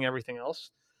doing everything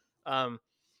else. Um,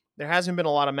 there hasn't been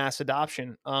a lot of mass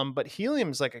adoption, but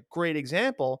Helium is like a great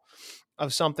example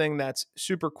of something that's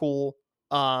super cool.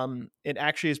 It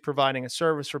actually is providing a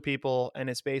service for people, and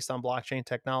it's based on blockchain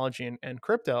technology and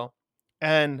crypto.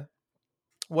 And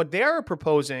what they're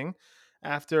proposing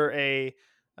after a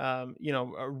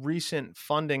recent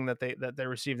funding that they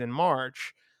received in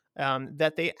March,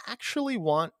 that they actually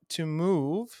want to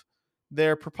move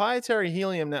their proprietary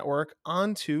Helium network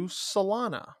onto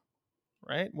Solana,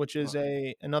 right? Which is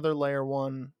a another layer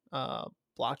one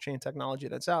blockchain technology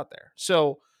that's out there.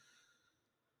 So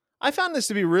I found this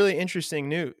to be really interesting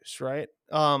news, right?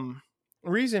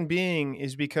 Reason being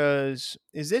is because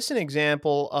is this an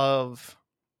example of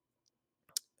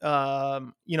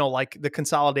like the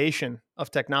consolidation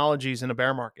of technologies in a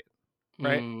bear market,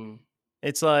 right? Mm.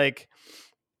 It's like,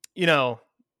 you know,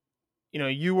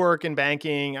 you work in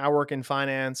banking, I work in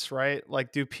finance, right?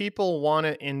 Like, do people want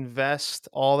to invest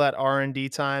all that R&D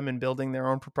time in building their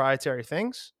own proprietary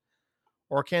things?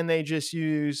 Or can they just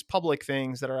use public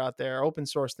things that are out there, open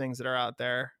source things that are out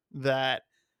there that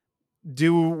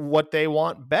do what they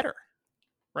want better,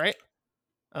 right?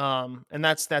 And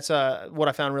that's what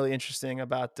I found really interesting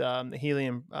about the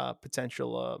Helium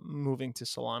potential moving to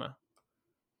Solana.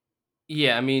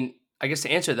 Yeah, I mean, I guess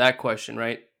to answer that question,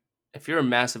 right? If you're a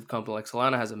massive company, like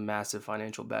Solana has a massive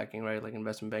financial backing, right? Like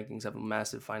investment bankings have a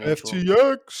massive financial.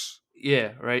 FTX.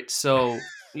 Yeah, right. So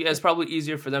yeah, it's probably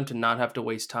easier for them to not have to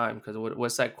waste time because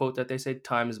what's that quote that they say?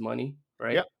 Time is money,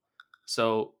 right? Yep.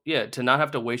 So yeah, to not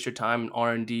have to waste your time in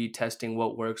R&D testing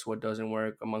what works, what doesn't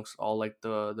work amongst all like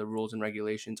the rules and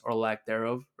regulations or lack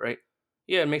thereof, right?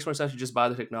 Yeah, it makes more sense to just buy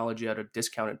the technology at a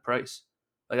discounted price.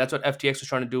 Like that's what FTX was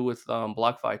trying to do with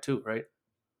BlockFi too, right?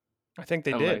 I think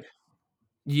they And did. like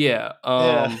yeah,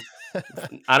 Yeah.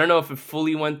 I don't know if it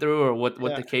fully went through or what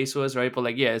Yeah. the case was, right? But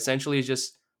like yeah, essentially it's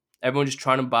just everyone just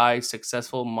trying to buy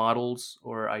successful models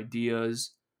or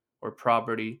ideas or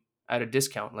property at a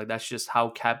discount. Like that's just how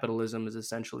capitalism is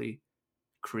essentially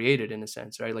created in a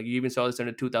sense, right? Like you even saw this in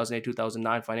the 2008,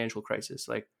 2009 financial crisis.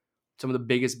 Like some of the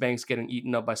biggest banks getting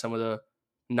eaten up by some of the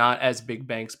not as big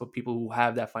banks, but people who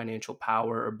have that financial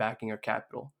power or backing or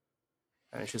capital.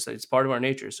 And it's just like, it's part of our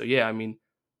nature. So yeah, I mean,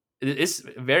 it's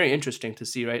very interesting to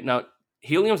see right now.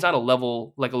 Helium's not a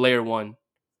level like a layer one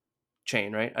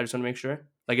chain, right? I just want to make sure.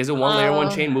 Like, is it one layer one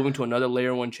Uh, chain moving to another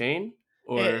layer one chain,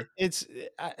 it, or it's,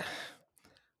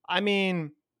 I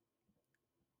mean,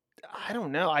 I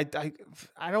don't know. I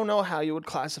don't know how you would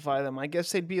classify them. I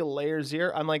guess they'd be a layer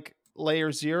zero. I'm like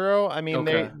layer zero. I mean,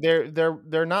 okay?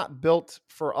 they're not built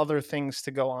for other things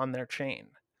to go on their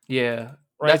chain, Yeah,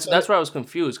 right? So that's where I was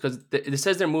confused because it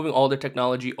says they're moving all their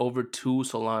technology over to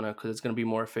Solana because it's going to be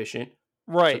more efficient.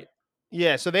 So, right.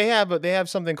 Yeah, so they have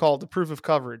something called the proof of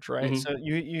coverage, right? mhm. So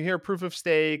you hear proof of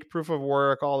stake, proof of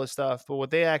work, all this stuff, but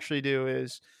what they actually do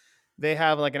is they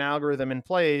have like an algorithm in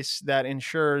place that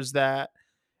ensures that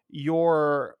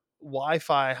your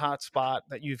Wi-Fi hotspot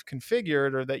that you've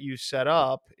configured or that you set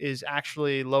up is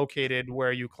actually located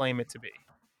where you claim it to be,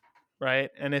 right?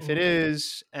 And if it Mhm.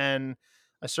 is, and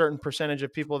a certain percentage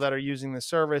of people that are using the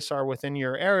service are within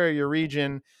your area, your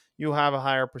region, you have a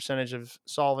higher percentage of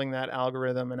solving that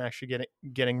algorithm and actually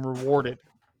getting rewarded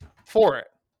for it,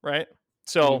 right?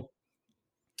 Mhm. So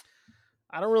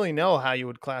I don't really know how you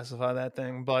would classify that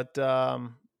thing, but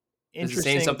Is it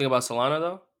saying interesting. something about Solana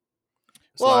though?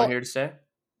 Solana Well, here to stay?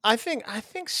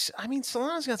 I mean,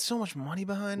 Solana's got so much money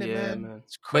behind it, Yeah, man. man.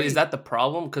 It's But is crazy. that the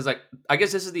problem? Because like I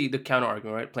guess this is the counter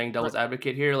argument, right? Playing Right. devil's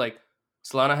advocate here, like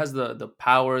Solana has the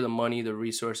power, the money, the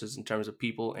resources in terms of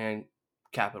people and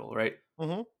capital, right?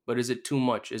 Hmm. But is it too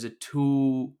much? Is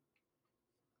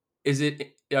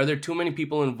it are there too many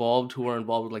people involved who are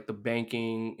involved with like the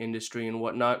banking industry and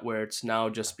whatnot, where it's now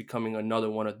just becoming another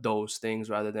one of those things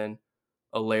rather than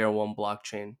a layer one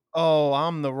blockchain? Oh,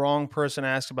 I'm the wrong person to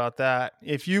ask about that.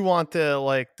 If you want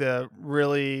the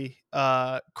really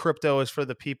crypto is for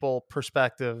the people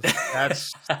perspective,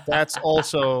 that's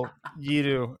also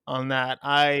Yidu on that.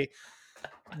 I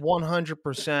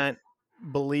 100%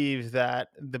 believe that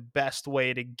the best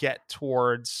way to get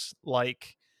towards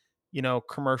like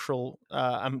commercial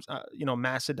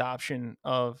mass adoption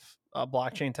of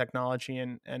blockchain technology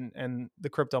and the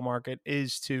crypto market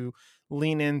is to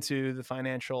lean into the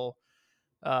financial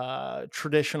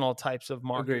traditional types of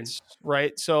Agreed. markets,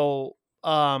 right? So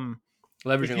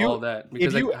if Leveraging all you of that if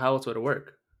because like you how else would it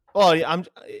work? well yeah,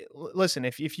 listen,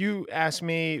 if you ask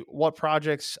me what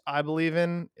projects I believe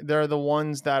in, they're the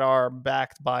ones that are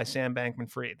backed by Sam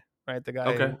Bankman-Fried, right?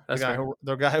 Okay, that's fair.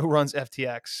 The guy who runs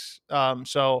FTX.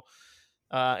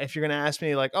 If you're going to ask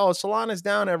me like, oh, Solana's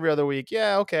down every other week.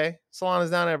 Yeah, okay.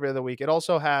 Solana's down every other week. It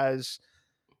also has,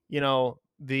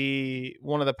 the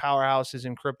one of the powerhouses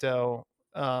in crypto,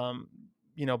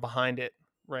 behind it,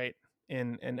 right?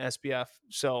 In SBF.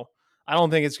 So I don't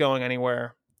think it's going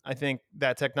anywhere. I think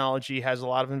that technology has a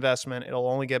lot of investment. It'll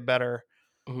only get better.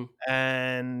 Mhm.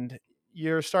 And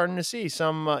you're starting to see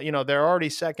some, they're already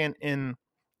second in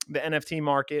the NFT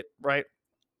market, right?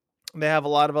 They have a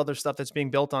lot of other stuff that's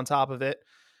being built on top of it.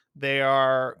 They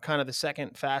are kind of the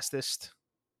second fastest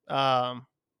um,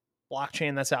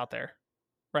 blockchain that's out there,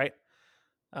 right?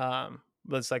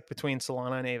 That's like between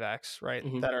Solana and Avax, right?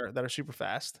 Mhm. That are super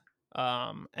fast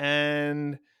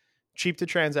and cheap to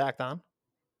transact on.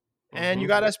 And you Mhm.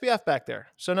 got SBF back there,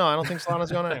 so no, I don't think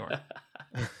Solana's going anywhere.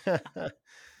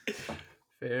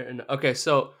 Fair enough. Okay,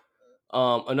 so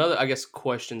another I guess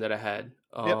question that I had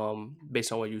Yep.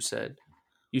 based on what you said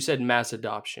mass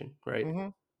adoption, right? Hmm.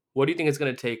 What do you think it's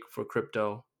going to take for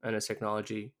crypto and its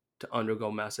technology to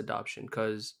undergo mass adoption?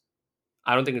 Because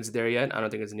I don't think it's there yet. I don't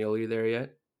think it's nearly there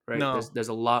yet, right? No. There's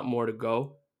a lot more to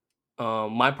go.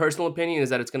 My personal opinion is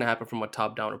that it's going to happen from a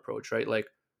top down approach, right? Like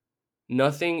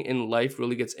nothing in life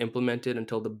really gets implemented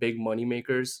until the big money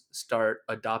makers start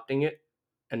adopting it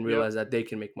and Yep. realize that they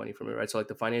can make money from it, right? So like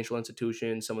the financial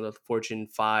institutions, some of the Fortune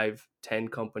 5, 10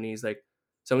 companies, like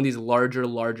some of these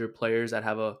larger players that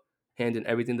have a hand in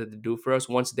everything that they do for us,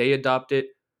 once they adopt it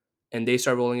and they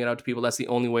start rolling it out to people, that's the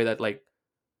only way that like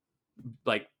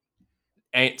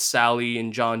Aunt Sally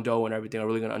and John Doe and everything are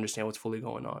really going to understand what's fully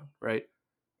going on, right?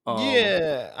 Um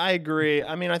Yeah, I agree.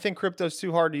 I mean, I think crypto's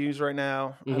too hard to use right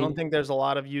now. I don't mhm. think there's a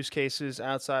lot of use cases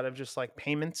outside of just like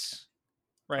payments,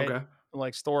 right? Okay.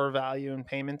 Like store value and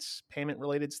payments, payment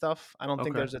related stuff. I don't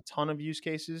think Okay. there's a ton of use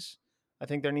cases. I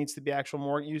think there needs to be actual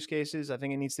more use cases. I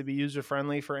think it needs to be user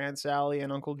friendly for Aunt Sally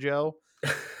and Uncle Joe,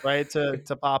 right? To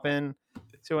pop in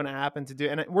to an app and to do,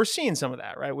 and we're seeing some of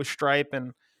that, right? With Stripe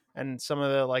and and some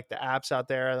of the like the apps out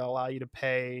there that allow you to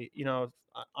pay,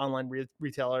 online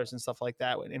retailers and stuff like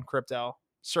that in crypto,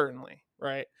 certainly,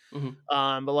 right? Hmm.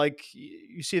 But like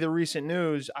you see the recent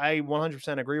news, I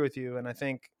 100% agree with you, and I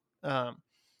think um,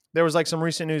 there was like some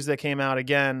recent news that came out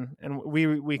again, and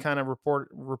we kind of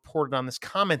reported on this,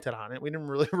 commented on it. We didn't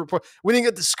really report, we didn't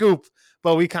get the scoop,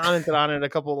 but we commented on it a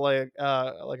couple like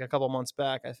a couple months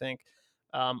back, I think,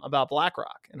 about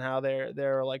BlackRock and how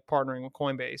they're like partnering with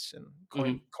Coinbase, and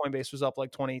Hmm. Coinbase was up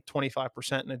like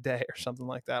 25% in a day or something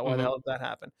like that. Why the Hmm. hell did that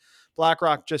happen?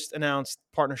 BlackRock just announced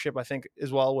partnership, I think,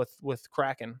 as well with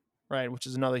Kraken, right, which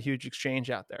is another huge exchange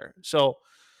out there. So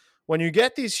when you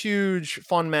get these huge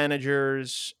fund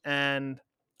managers and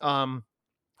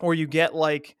or you get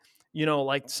like,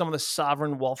 like some of the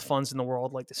sovereign wealth funds in the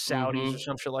world, like the Saudis or Hmm.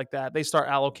 some shit like that, they start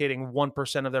allocating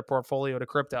 1% of their portfolio to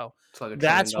crypto. It's like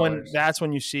 $1 trillion. That's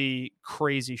when you see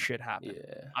crazy shit happen,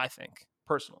 Yeah, I think,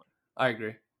 personally. I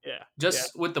agree. Yeah. Yeah.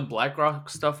 Just with the BlackRock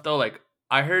stuff though, like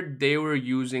I heard they were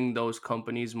using those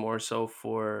companies more so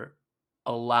for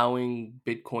allowing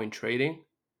Bitcoin trading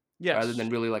rather Yes. than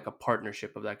really like a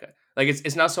partnership of that guy. Like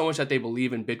it's not so much that they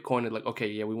believe in Bitcoin and like, okay,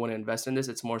 yeah, we want to invest in this.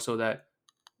 It's more so that,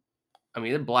 I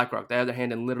mean, they're BlackRock. They have their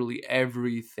hand in literally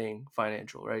everything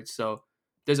financial, right? So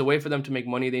there's a way for them to make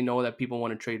money. They know that people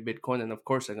want to trade Bitcoin, and of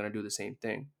course they're gonna do the same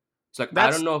thing. So like I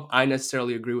That's don't know if I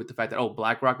necessarily agree with the fact that, oh,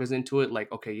 BlackRock is into it. Like,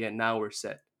 okay, yeah, now we're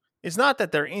set. It's not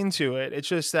that they're into it. It's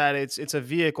just that it's a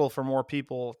vehicle for more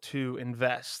people to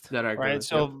invest, That I agree right? with.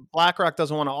 Yep. So BlackRock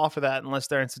doesn't want to offer that unless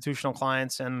their institutional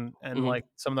clients and Hmm. like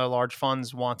some of their large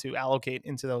funds want to allocate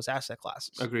into those asset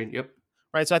classes, Agreed. Yep.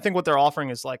 right? So I think what they're offering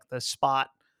is like the spot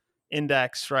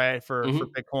index, right, for Hmm.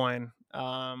 Bitcoin.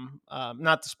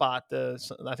 Not the spot,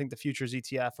 I think the futures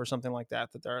ETF or something like that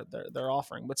they're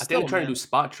offering, but I think still, they're trying to do man,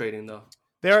 spot trading though.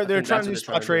 they're I they're think trying that's to what do they're spot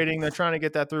trying to do. trading. They're trying to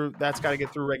get that through. That's got to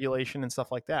get through regulation and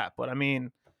stuff like that. But I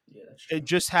mean, Yeah, that's it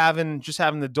true. just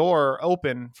having the door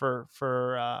open for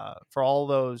all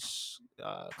those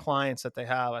clients that they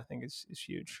have, I think is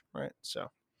huge, right? So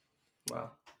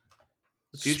Wow.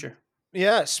 The s- future.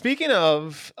 yeah, speaking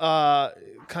of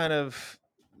kind of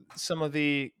some of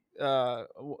the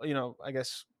I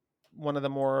guess one of the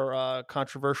more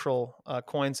controversial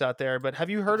coins out there, but have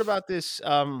you heard about this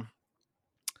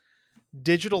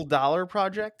digital dollar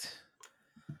project?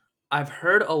 I've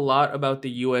heard a lot about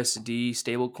the USD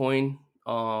stablecoin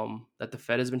that the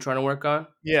Fed has been trying to work on.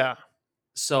 Yeah.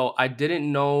 So I didn't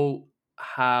know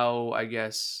how, I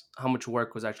guess, how much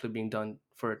work was actually being done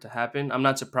for it to happen. I'm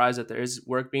not surprised that there is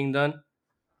work being done.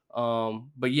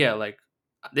 But yeah, like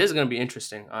this is gonna be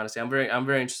interesting. Honestly, I'm very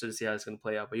interested to see how it's gonna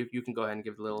play out. But you can go ahead and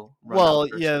give a little rundown Well,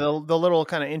 first. yeah, the little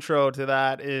kind of intro to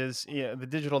that is, the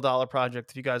Digital Dollar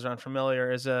Project. If you guys aren't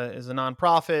familiar, is a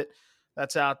nonprofit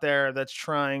that's out there that's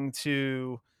trying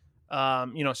to,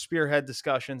 spearhead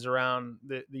discussions around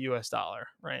the U.S. dollar,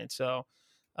 right? So,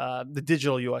 the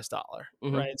digital U.S. dollar,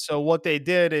 Mm-hmm. right? So what they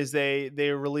did is they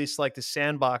released like the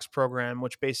Sandbox program,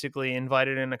 which basically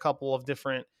invited in a couple of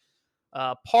different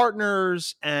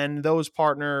partners, and those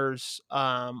partners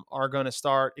are going to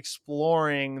start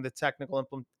exploring the technical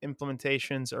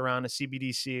implementations around a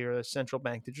CBDC, or a central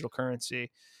bank digital currency,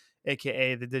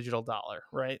 aka the digital dollar,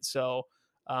 right? So,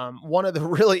 one of the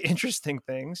really interesting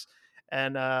things,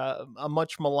 and a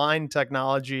much maligned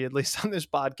technology, at least on this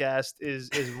podcast, is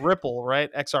Ripple,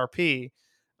 right? XRP.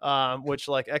 Which,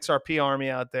 like, XRP army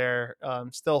out there,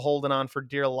 still holding on for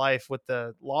dear life with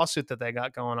the lawsuit that they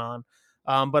got going on.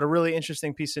 But a really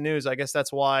interesting piece of news. I guess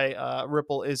that's why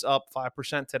Ripple is up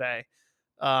 5% today.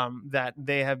 That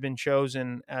they have been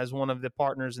chosen as one of the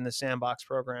partners in the Sandbox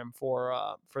program for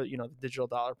the Digital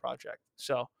Dollar Project.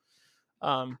 So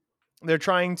um, they're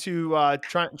trying to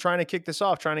trying to kick this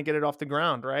off, trying to get it off the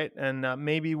ground, right? And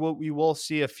maybe we will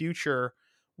see a future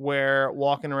where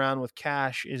walking around with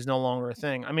cash is no longer a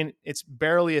thing. I mean, it's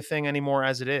barely a thing anymore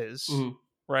as it is, Mm-hmm.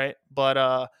 right? But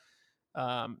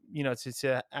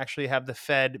to actually have the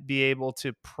Fed be able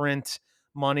to print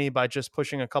money by just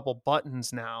pushing a couple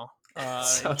buttons now. It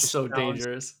Sounds just so sounds,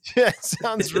 dangerous. yeah, it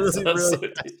sounds It really, sounds really so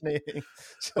dangerous. fascinating.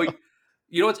 So, But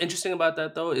you know what's interesting about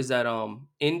that though is that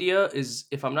India is,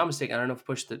 if I'm not mistaken, I don't know if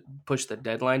push the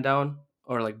deadline down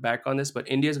or like back on this, but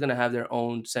India is gonna have their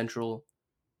own central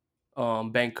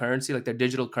bank currency, like their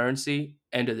digital currency,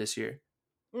 end of this year.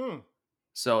 mm,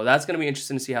 So that's gonna be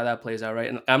interesting to see how that plays out, right?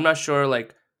 And I'm not sure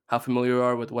like how familiar you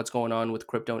are with what's going on with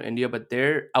crypto in India, but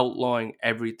they're outlawing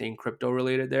everything crypto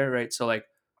related there, right? So like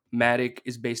Matic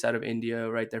is based out of India,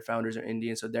 right? Their founders are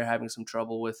Indian, so they're having some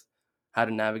trouble with how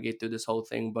to navigate through this whole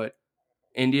thing. But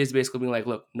India is basically being like,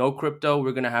 look, no crypto,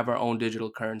 we're gonna have our own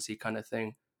digital currency kind of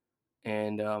thing,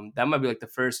 and that might be like the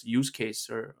first use case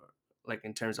or like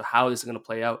in terms of how this is going to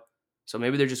play out. So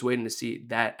maybe they're just waiting to see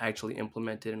that actually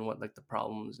implemented and what like the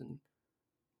problems and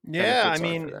Yeah, benefits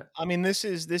are for that. I mean, this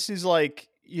is like,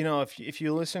 if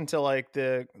you listen to like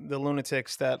the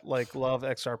lunatics that like love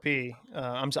XRP,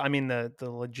 I mean the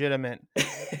legitimate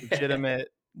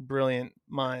brilliant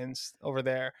minds over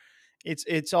there.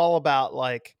 It's all about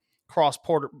like cross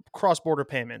border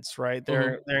payments, right? Hmm.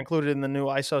 They're included in the new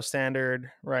ISO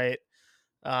standard, right?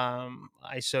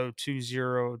 ISO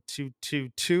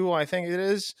 20222, I think it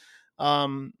is.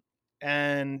 Um,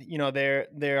 and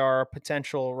there are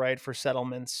potential, right, for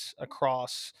settlements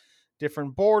across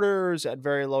different borders at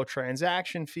very low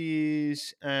transaction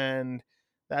fees, and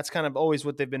that's kind of always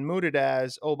what they've been mooted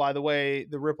as. Oh, by the way,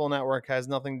 the Ripple network has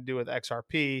nothing to do with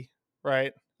XRP,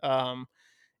 right? Um,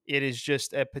 it is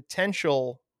just a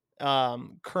potential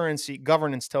currency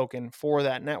governance token for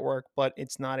that network, but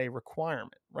it's not a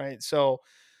requirement, right? So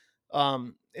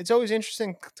it's always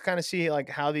interesting to kind of see like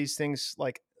how these things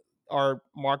like are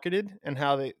marketed and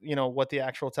how they, what the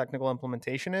actual technical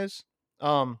implementation is.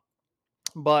 Um,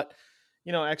 but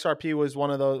XRP was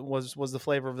one of those was the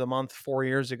flavor of the month 4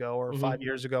 years ago or Hmm. 5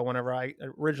 years ago, whenever I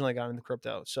originally got into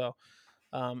crypto. So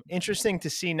interesting to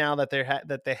see now that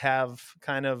they have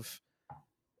kind of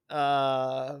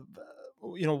uh,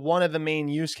 one of the main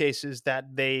use cases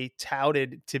that they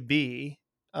touted to be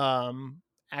um,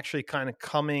 actually kind of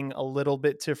coming a little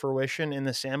bit to fruition in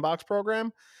the sandbox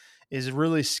program is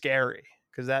really scary,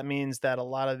 because that means that a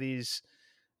lot of these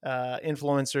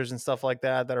influencers and stuff like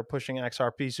that are pushing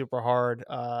XRP super hard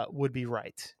would be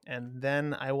right. And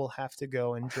then I will have to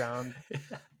go and drown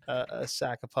a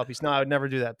sack of puppies. No, I would never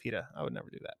do that, PETA. I would never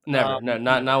do that. Never, no,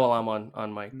 not Never. while I'm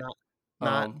on mic. Not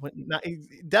Um, not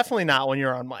definitely not when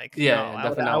you're on mic. yeah, No, yeah,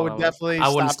 definitely I not while would I'm on. definitely I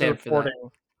wouldn't stop the stand for that.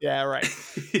 recording. Yeah, right.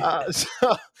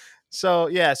 So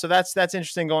yeah, so that's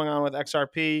interesting going on with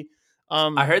XRP. I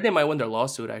Um, heard they might win their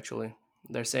lawsuit. Actually,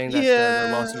 they're saying that their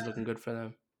yeah, lawsuit is looking good for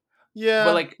them. But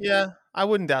yeah, like, yeah. I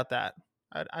wouldn't doubt that.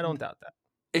 I don't doubt that.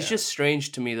 it's Yeah. just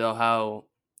strange to me though how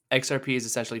XRP is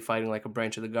essentially fighting like a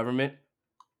branch of the government,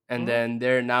 and Mhm. then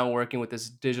they're now working with this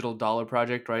digital dollar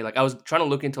project, right? Like, I was trying to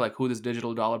look into like who this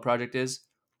digital dollar project is,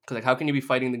 because like, how can you be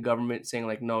fighting the government saying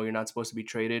like, no, you're not supposed to be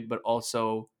traded, but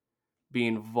also be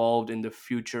involved in the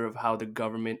future of how the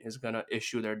government is gonna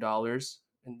issue their dollars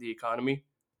in the economy?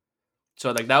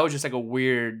 So like, that was just like a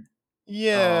weird. Um,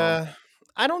 Yeah,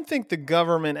 I don't think the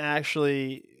government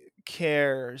actually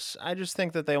cares. I just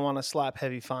think that they want to slap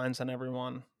heavy fines on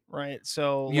everyone, right?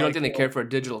 So you don't like, think they care for a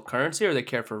digital currency, or they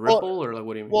care for well, Ripple, or like,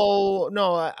 what do you mean? Well,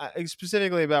 no,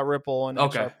 specifically about Ripple and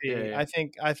Okay, yeah, XRP. yeah.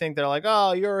 I think they're like,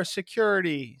 oh, you're a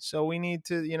security, so we need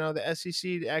to, the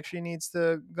SEC actually needs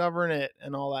to govern it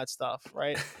and all that stuff,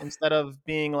 right? Instead of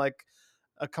being like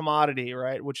a commodity,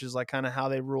 right? Which is like kind of how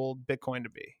they ruled Bitcoin to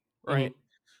be, right? Hmm.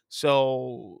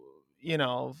 So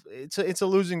it's a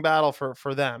losing battle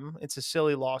for them. It's a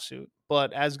silly lawsuit,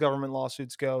 but as government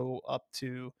lawsuits go up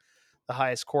to the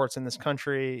highest courts in this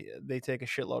country, they take a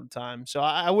shitload of time. So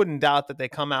I wouldn't doubt that they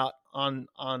come out on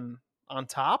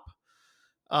top.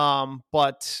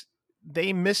 But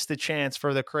they missed the chance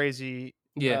for the crazy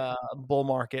Yeah. bull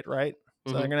market, right?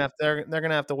 So Hmm. they're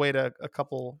gonna have to wait a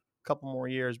couple more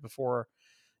years before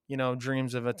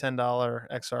dreams of a $10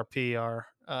 XRP are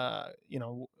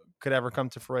could ever come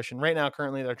to fruition. Right now,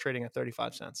 currently they're trading at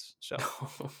 35 cents. So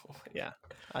yeah,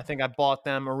 I think I bought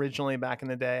them originally back in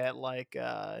the day at like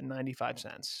 95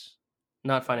 cents.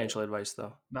 Not Right. financial advice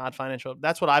though. Not financial.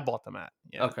 That's what I bought them at.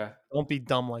 Yeah. Okay. Don't be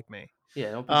dumb like me. Yeah,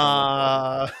 don't be dumb like me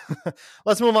either. Uh,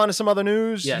 let's move on to some other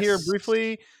news here Yes.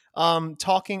 briefly.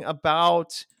 Talking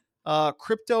about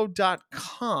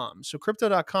crypto.com. So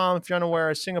crypto.com, if you're unaware,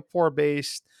 is Singapore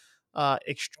based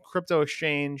crypto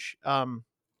exchange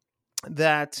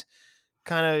that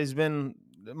kind of has been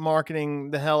marketing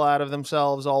the hell out of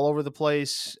themselves all over the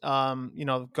place.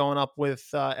 Going up with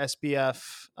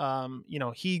SBF.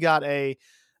 He got an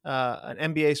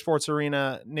NBA Sports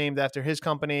Arena named after his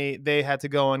company. They had to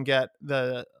go and get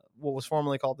what was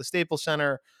formerly called the Staples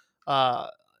Center uh,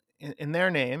 in their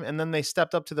name, and then they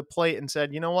stepped up to the plate and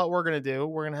said, "You know what we're going to do?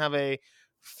 We're going to have a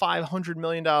 $500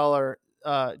 million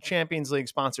Champions League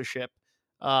sponsorship."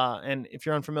 And if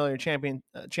you're unfamiliar,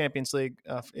 Champions League,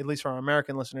 at least for our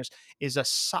American listeners, is a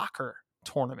soccer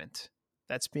tournament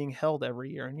that's being held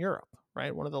every year in Europe,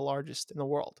 right? One of the largest in the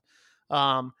world.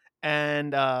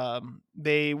 And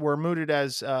they were mooted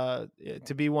as to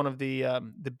be one of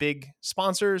the big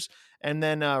sponsors. And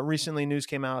then recently, news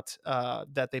came out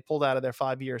that they pulled out of their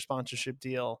 5-year sponsorship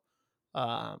deal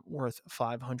worth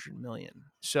 $500 million.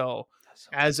 So, That's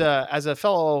so as a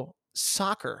fellow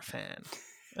soccer fan,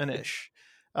 Anish,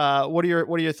 what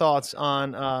are your thoughts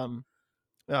on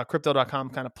Crypto.com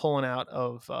kind of pulling out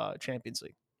of Champions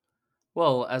League?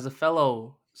 Well, as a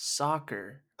fellow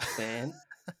soccer fan,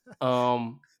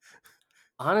 um,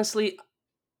 honestly,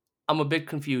 I'm a bit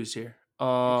confused here.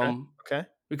 Okay. Okay.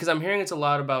 Because I'm hearing it's a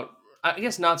lot about. I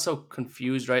guess not so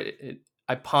confused, right?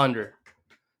 I ponder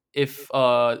if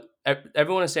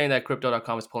everyone is saying that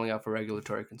Crypto.com is pulling out for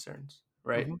regulatory concerns,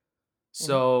 right? Hmm. Hmm.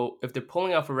 So if they're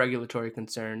pulling out for regulatory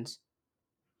concerns,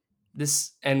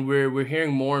 and we're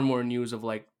hearing more and more news of,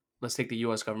 like, let's take the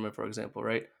U.S. government for example,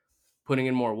 right? Putting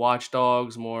in more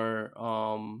watchdogs, more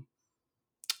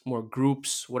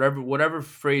groups, whatever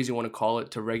phrase you want to call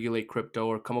it, to regulate crypto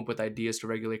or come up with ideas to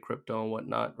regulate crypto and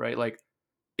whatnot, right? Like,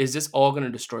 is this all going to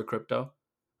destroy crypto?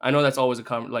 I know that's always a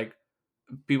comment. Like,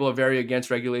 people are very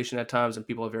against regulation at times, and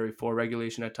people are very for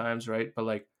regulation at times, right? But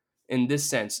like, in this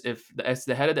sense, if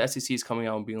the head of the SEC is coming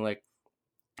out and being like,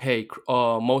 "Hey,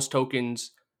 most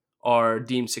tokens are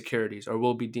deemed securities or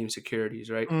will be deemed securities,"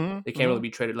 right? Hmm. They can't Hmm. really be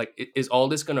traded. Like, is all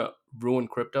this going to ruin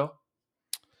crypto?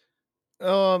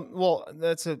 Well,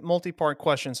 that's a multi-part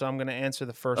question, so I'm going to answer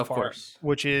the first Of part, course.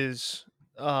 which is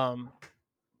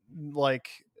like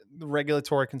the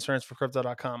regulatory concerns for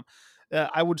crypto.com.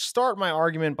 I would start my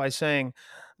argument by saying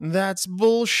that's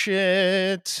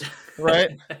bullshit,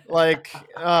 right? Like,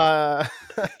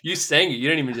 You sang it. You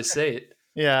didn't even just say it.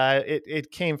 yeah, it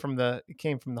came from the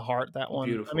heart, that one.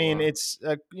 I Beautiful, mean, huh? it's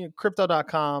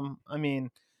crypto.com. I mean,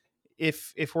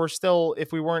 if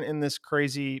we weren't in this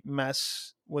crazy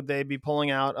mess, would they be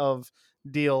pulling out of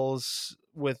deals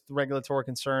with regulatory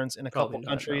concerns in a Probably couple not.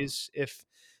 No. countries if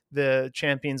the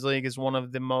Champions League is one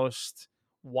of the most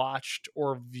watched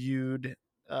or viewed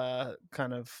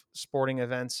kind of sporting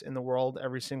events in the world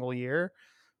every single year?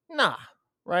 Nah,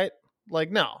 right?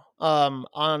 Like, no. On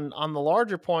the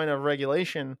larger point of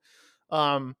regulation,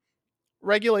 um,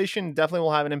 regulation definitely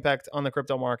will have an impact on the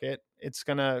crypto market. It's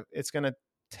gonna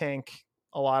tank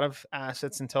a lot of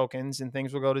assets and tokens, and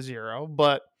things will go to zero.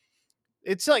 But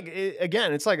it's like,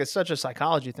 again, it's like such a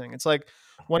psychology thing. It's like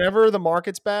whenever the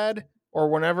market's bad or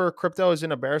whenever crypto is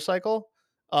in a bear cycle,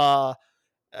 uh,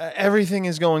 everything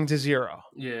is going to zero,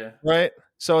 Yeah. right?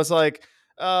 So it's like,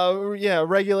 yeah,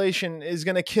 regulation is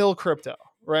gonna kill crypto,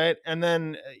 right? And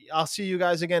then I'll see you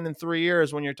guys again in 3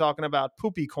 years when you're talking about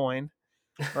poopy coin,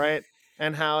 right?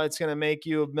 And how it's going to make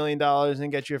you $1 million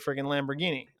and get you a freaking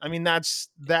Lamborghini. I mean, that's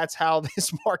how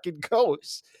this market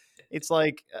goes. It's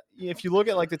like, if you look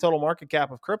at like the total market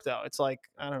cap of crypto, it's like,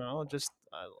 I don't know, just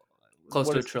Close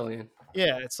what to a is trillion.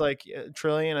 yeah, it's like a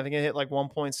trillion. I think it hit like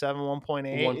 1.7,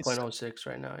 1.8. It's 1.06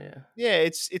 right now. Yeah. yeah,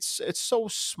 it's so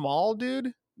small,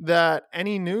 dude, that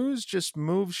any news just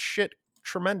moves shit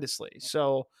tremendously.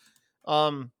 So,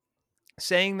 um,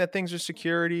 saying that things are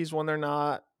securities when they're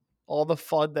not, all the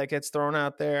FUD that gets thrown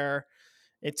out there,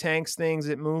 it tanks things,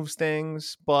 it moves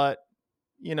things, but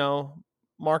you know,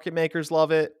 market makers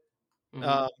love it.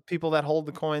 Mm-hmm. People that hold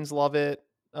the coins love it.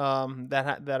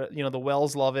 That the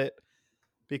whales love it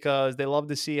because they love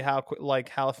to see how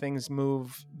things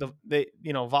move.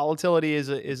 Volatility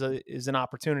is an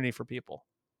opportunity for people.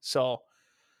 So,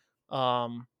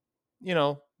 um,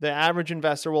 the average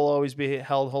investor will always be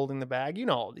held holding the bag. You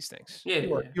know all these things. Yeah.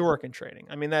 Yeah. You work in trading.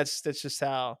 I mean, that's just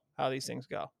how these things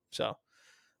go. So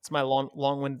it's my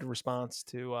long-winded response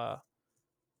to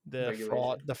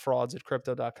Regulation. the frauds at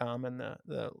crypto.com and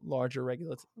the larger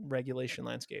regulation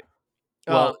landscape.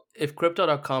 Uh, Well, if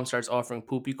Crypto.com starts offering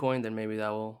poopy coin, then maybe that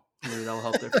will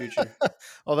help their future.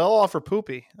 oh, they'll offer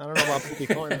poopy. I don't know about poopy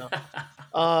coin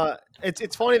though.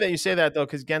 It's funny that you say that though,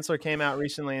 because Gensler came out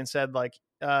recently and said like,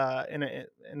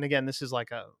 and again, this is like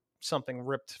something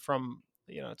ripped from,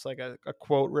 it's like a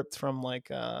quote ripped from like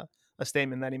a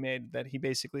statement that he made, that he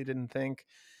basically didn't think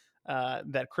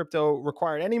that crypto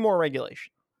required any more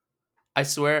regulation. I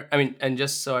swear. I mean, and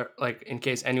just so like in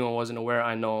case anyone wasn't aware,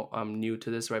 I know I'm new to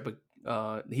this, right? But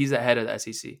he's the head of the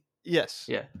SEC. Yes,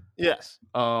 Yeah. yes.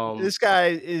 Um. This guy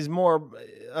is more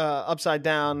upside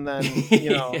down than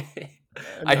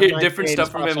I a hear different 1980s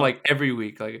stuff from pop him song. like every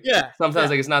week. Like, Yeah, sometimes yeah.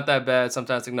 like it's not that bad.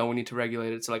 Sometimes like, no, we need to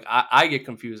regulate it. So like I get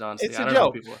confused, honestly. It's I a don't know how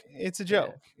joke. people are. It's a Yeah.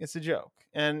 joke. It's a joke.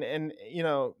 And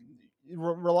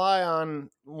rely on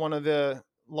one of the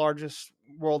largest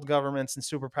world governments and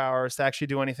superpowers to actually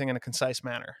do anything in a concise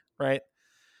manner, right?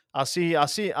 I'll see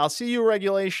you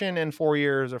regulation in 4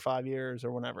 years or 5 years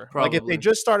or whenever. Like if they Probably.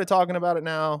 just started talking about it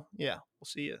now, yeah, we'll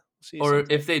see you. We'll see you Or sometime.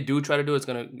 if they do try to do it,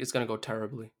 it's gonna go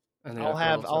terribly, and they I'll gotta throw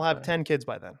have all stuff 10 kids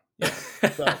by then. Yeah.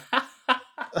 So back.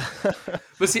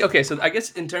 But see, okay, so I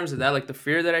guess in terms of that, like the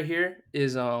fear that I hear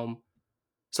is so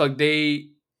like they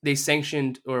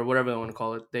sanctioned or whatever they want to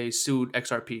call it, they sued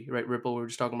XRP, right? Ripple, we were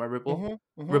just talking about Ripple.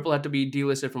 hmm hmm Ripple had to be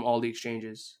delisted from all the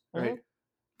exchanges, hmm right?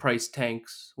 price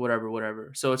tanks,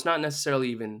 whatever. So it's not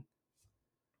necessarily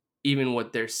even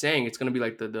what they're saying. It's gonna be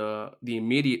like the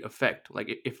immediate effect. Like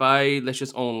if I let's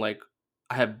just own like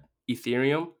I have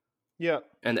Ethereum Yeah.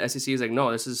 and the SEC is like,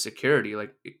 no, this is security.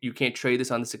 Like you can't trade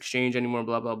this on this exchange anymore.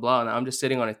 Blah blah blah. And I'm just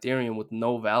sitting on Ethereum with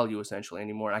no value essentially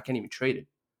anymore. I can't even trade it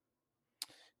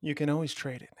You can always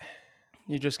trade it.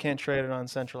 You just can't trade it on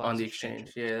centralized on the exchanges.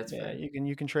 exchange. Yeah, that's Yeah, fair.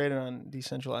 you can trade it on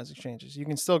decentralized exchanges. You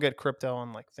can still get crypto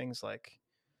on like things like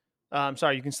I'm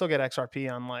sorry, you can still get XRP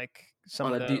on like some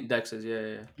On of the the dexes,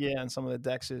 yeah. and some of the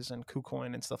dexes and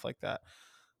KuCoin and stuff like that.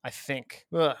 I think.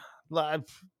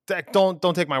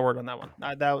 Don't take my word on that one.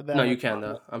 That No, might you be can wrong,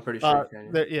 though. but, I'm pretty sure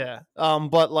you can. yeah.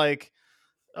 But like,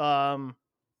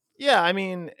 yeah. I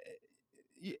mean,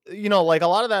 you know, like a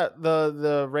lot of that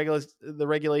the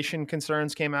regulation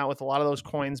concerns came out with a lot of those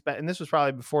coins, and this was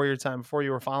probably before your time, before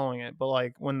you were following it. But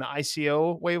like when the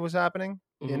ICO wave was happening,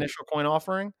 the Mhm. initial coin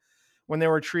offering, when they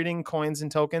were treating coins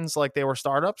and tokens like they were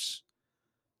startups,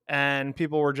 and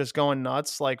people were just going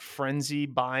nuts, like frenzy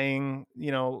buying,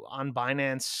 you know, on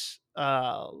Binance,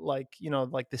 like you know,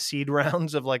 like the seed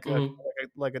rounds of Mhm.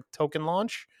 like a token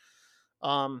launch.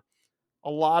 Um, a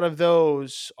lot of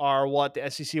those are what the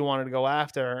SEC wanted to go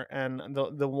after, and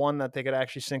the one that they could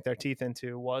actually sink their teeth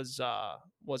into was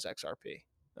XRP,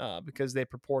 because they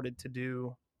purported to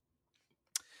do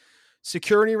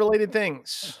security related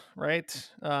things, right?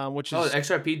 Which Oh, is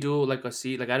XRP do like a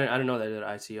C. Like I didn't know that did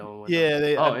ICO and whatnot.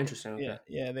 yeah, Oh, interesting. Okay.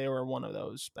 yeah, they were one of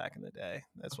those back in the day.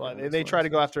 That's Okay, why that makes they a lot of tried to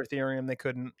go sense. after Ethereum. They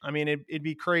couldn't. I mean, it'd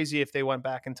be crazy if they went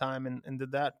back in time and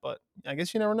did that, but I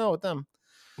guess you never know with them.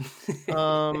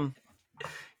 Um,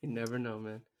 You never know,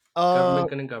 man. uh, Government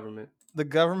gonna government. the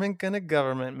government gonna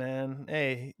government, man.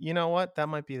 Hey, you know what? That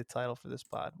might be the title for this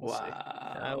pod. We'll see.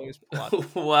 I Wow. always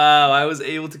plot Wow. I was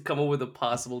able to come up with a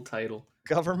possible title.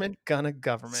 government gonna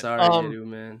government. Sorry, Edu,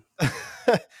 man.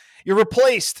 You're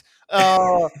replaced.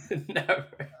 Uh, Never.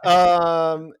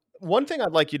 one thing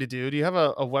I'd like you to do. Do you have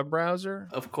a web browser?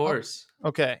 Of course.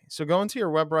 Okay, so go into your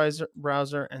web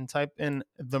browser and type in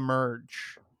the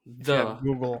merge. If you have The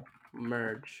Google,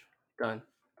 merge. Done.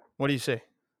 what do you see?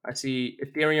 I see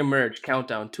Ethereum merge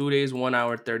countdown. 2 days, 1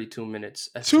 hour, 32 minutes.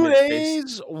 2 Estimated face.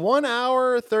 days, 1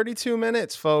 hour, 32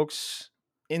 minutes, folks.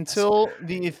 That's Until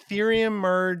the Ethereum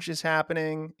merge is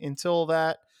happening, until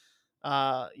that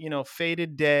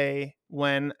fated day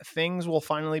when things will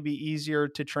finally be easier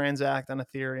to transact on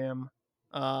Ethereum.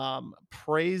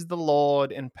 Praise the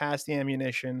Lord and pass the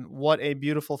ammunition. What a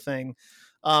beautiful thing.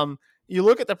 You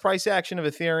look at the price action of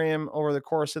Ethereum over the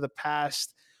course of the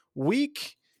past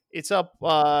week, it's up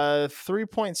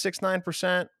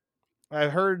 3.69%.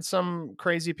 I've heard some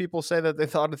crazy people say that they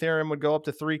thought Ethereum would go up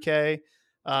to 3K.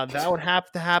 That would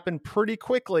have to happen pretty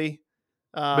quickly.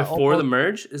 before the Almost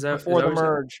merge? Is that before what the you're saying?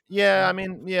 merge. Yeah, I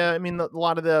mean, a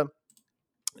lot of the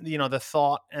the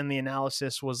thought and the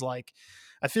analysis was like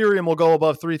Ethereum will go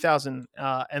above 3,000,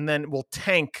 and then will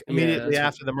tank Yeah, immediately that's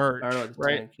what after the I heard merge, about the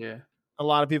right? tank, yeah. A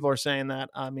lot of people are saying that.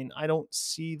 I mean, I don't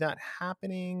see that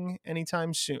happening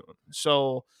anytime soon.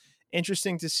 So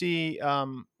interesting to see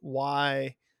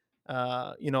why,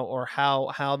 or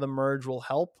how the merge will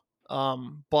help.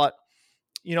 But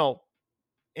you know,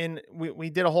 and we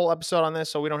did a whole episode on this,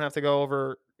 so we don't have to go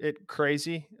over it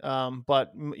crazy.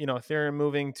 But Ethereum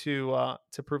moving to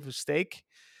proof of stake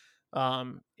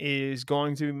is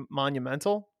going to be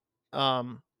monumental.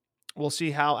 Um, we'll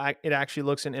see how it actually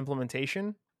looks in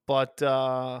implementation, but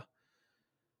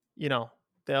you know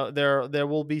there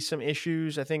will be some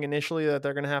issues I think initially that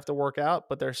they're going to have to work out.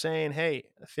 But they're saying, hey,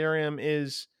 Ethereum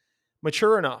is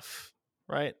mature enough,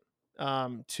 right,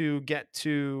 to get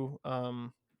to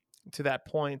that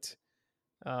point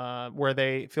where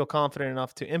they feel confident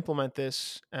enough to implement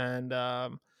this. And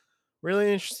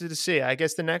really interested to see. I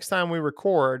guess the next time we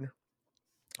record,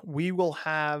 we will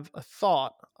have a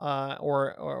thought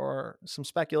or some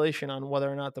speculation on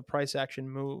whether or not the price action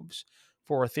moves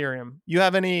for Ethereum. You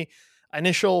have any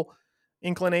initial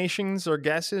inclinations or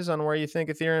guesses on where you think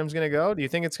Ethereum's going to go? Do you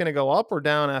think it's going to go up or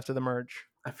down after the merge?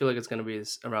 I feel like it's gonna be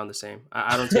around the same.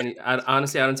 I don't see any.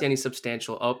 Honestly, I don't see any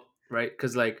substantial up, right?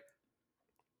 Because like,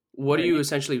 what do Right. you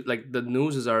essentially like? The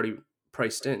news is already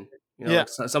priced in. Yeah.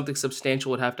 Like something substantial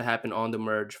would have to happen on the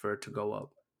merge for it to go up,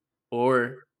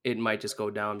 or it might just go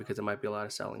down because it might be a lot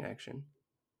of selling action.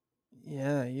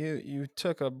 Yeah, you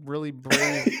took a really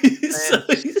brave so,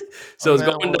 stance so on it's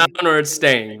that going down one. or it's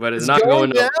staying, but it's It's not going going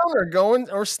down up. or going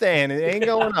or staying. It ain't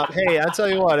going up. Hey, I tell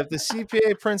you what, if the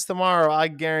CPA prints tomorrow, I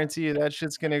guarantee you that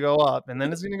shit's gonna go up, and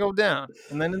then it's gonna go down,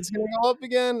 and then it's gonna go up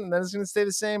again, and then it's gonna stay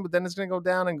the same, but then it's gonna go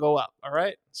down and go up. All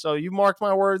right. So you mark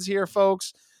my words here,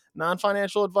 folks.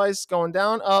 Non-financial advice going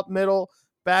down, up, middle,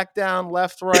 back down,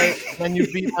 left, right, and then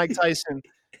you beat Mike Tyson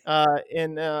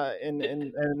in a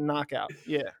knockout.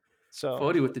 Yeah. So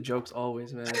 40 with the jokes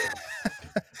always, man.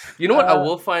 You know what? I uh,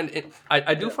 will find it.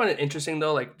 I do yeah, find it interesting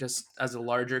though, like just as a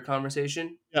larger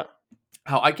conversation, yeah.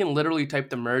 how I can literally type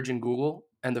the merge in Google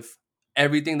and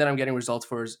everything that I'm getting results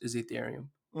for is Ethereum.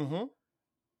 Mm-hmm.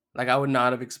 Like I would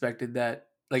not have expected that.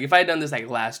 Like if I had done this like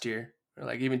last year or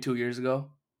like even 2 years ago,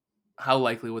 how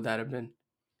likely would that have been?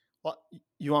 Well,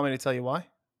 you want me to tell you why?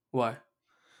 Why?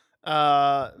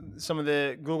 Some of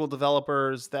the Google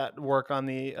developers that work on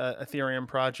the Ethereum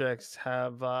projects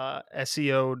have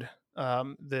SEO'd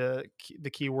the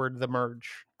keyword the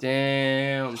merge.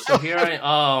 Damn. So here I.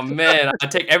 Oh man, I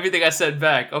take everything I said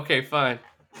back. Okay, fine.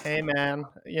 Hey man,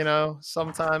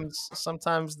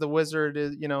 sometimes the wizard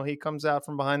is, he comes out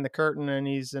from behind the curtain and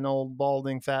he's an old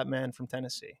balding fat man from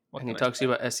Tennessee. What And he can I talks to say?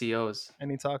 you about SEOs. And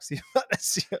he talks to you about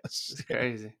SEOs. It's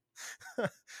crazy.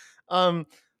 um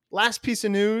Last piece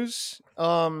of news,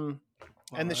 Well, and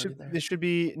we're already there. this should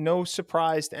be no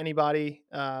surprise to anybody,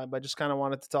 but just kind of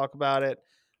wanted to talk about it.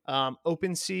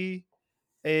 OpenSea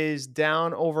is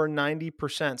down over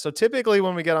 90%. So typically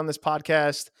when we get on this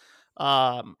podcast,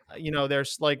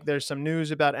 there's some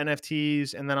news about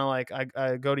NFTs, and then I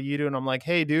go to you and I'm like,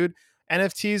 hey dude,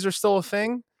 NFTs are still a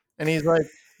thing. And he's like,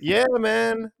 yeah,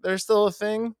 man, they're still a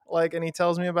thing. Like, and he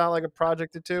tells me about like a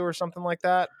project or two or something like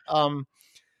that.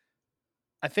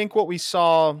 I think what we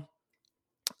saw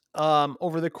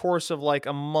over the course of like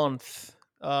a month,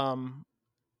 like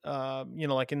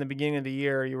in the beginning of the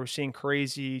year, you were seeing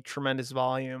crazy, tremendous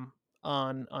volume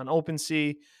on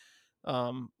OpenSea,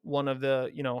 one of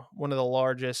the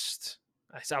largest,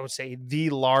 I would say the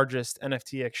largest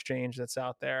NFT exchange that's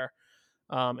out there.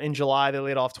 In July, they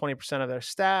laid off 20% of their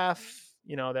staff.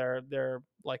 They're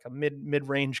like a mid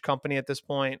range company at this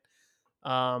point.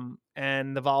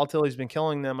 And the volatility has been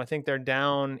killing them. I think they're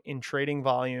down in trading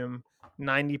volume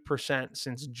 90%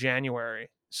 since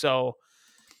January. So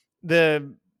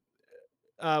the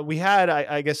we had,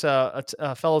 I guess, a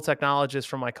fellow technologist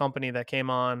from my company that came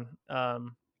on,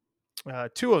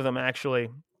 two of them actually,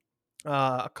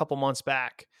 a couple months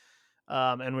back.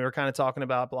 And we were kind of talking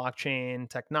about blockchain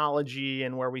technology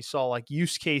and where we saw like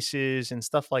use cases and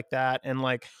stuff like that. And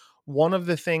like one of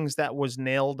the things that was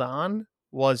nailed on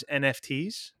was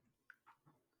NFTs.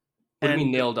 What do you And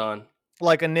mean nailed on?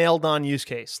 like a nailed on use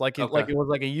case, Okay. it was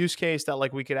like a use case that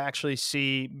like we could actually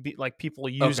see like people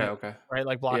Okay. using, Okay. right,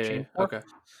 like Yeah. Yeah. blockchain Yeah. for. Okay.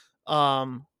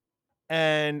 um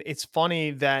And it's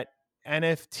funny that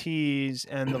NFTs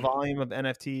and the volume of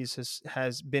NFTs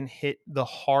has been hit the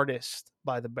hardest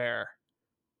by the bear,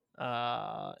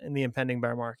 in the impending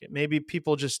bear market. Maybe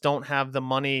people just don't have the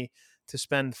money to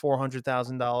spend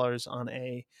 $400,000 on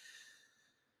a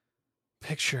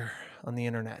picture on the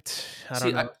internet. I don't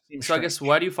See, know. It seems so I guess strange.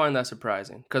 why do you find that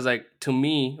surprising? Because like to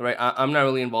me, right, I'm not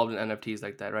really involved in NFTs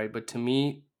like that, right? But to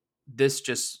me, this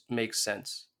just makes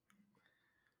sense.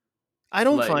 I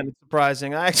don't Like, find it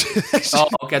surprising. I actually, oh,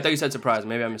 okay. I thought you said surprise.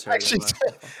 Maybe I misheard. Then actually, my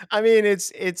fault. I mean,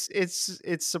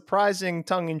 it's surprising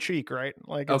tongue in cheek, right?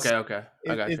 Like Okay. Okay.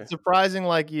 I got you. it's surprising.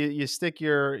 Like you stick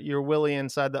your willy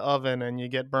inside the oven and you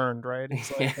get burned, right?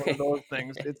 It's like one of those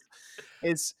things.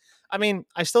 It's. I mean,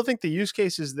 I still think the use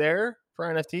case is there for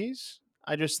NFTs.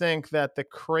 I just think that the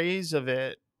craze of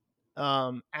it,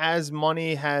 as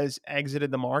money has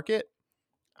exited the market,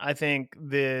 I think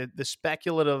the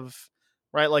speculative,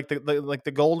 right, like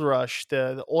the gold rush,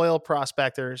 the oil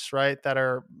prospectors, right, that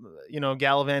are,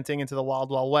 gallivanting into the wild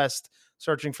wild west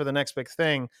searching for the next big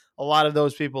thing. A lot of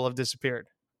those people have disappeared,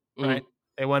 right? Mhm.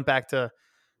 They went back to,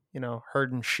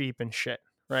 herding sheep and shit,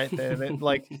 right? They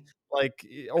like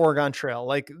Oregon Trail,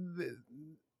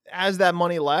 as that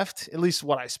money left, at least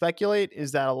what I speculate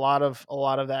is that a lot of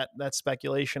that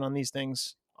speculation on these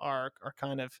things are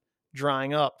kind of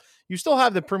drying up. You still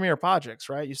have the premier projects,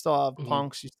 right? You still have Mhm.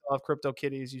 punks, you still have crypto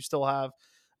kitties, you still have,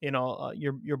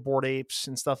 your board apes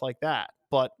and stuff like that.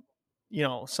 But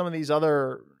some of these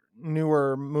other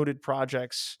newer mooted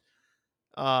projects,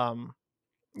 um,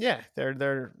 yeah,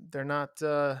 they're not,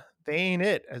 they ain't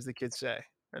it, as the kids say,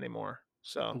 anymore.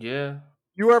 So, Yeah.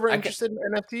 you ever I can. interested in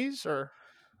NFTs or?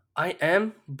 I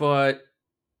am, but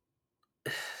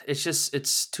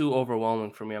it's too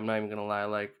overwhelming for me. I'm not even gonna lie.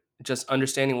 Like just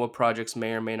understanding what projects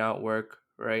may or may not work,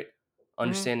 right? Mhm.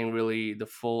 Understanding really the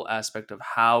full aspect of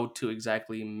how to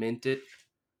exactly mint it,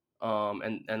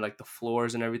 and like the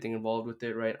floors and everything involved with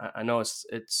it, right? I know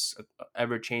it's a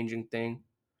ever changing thing,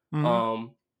 Mhm.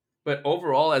 um, but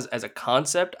overall, as a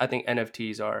concept, I think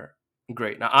NFTs are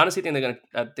great. Now, honestly, I think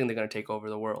they're gonna take over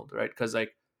the world, right? Because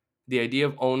like the idea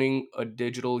of owning a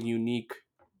digital unique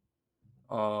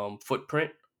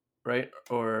footprint right,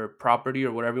 or property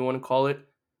or whatever you want to call it,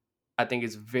 I think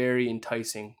it's very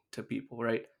enticing to people,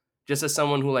 right? Just as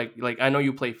someone who like I know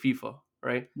you play FIFA,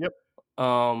 right? Yep.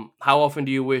 How often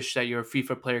do you wish that your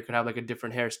FIFA player could have like a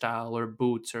different hairstyle or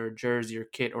boots or jersey or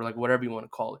kit or like whatever you want to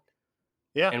call it?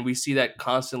 Yeah. And we see that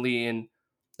constantly in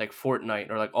like Fortnite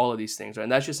or like all of these things, right?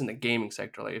 And that's just in the gaming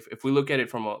sector. Like if we look at it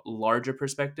from a larger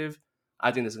perspective,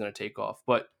 I think this is going to take off.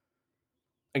 But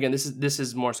again, this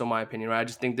is more so my opinion, right? I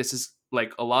just think this is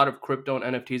like a lot of crypto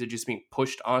and NFTs are just being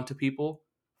pushed onto people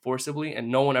forcibly, and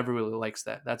no one ever really likes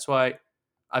that. That's why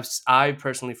I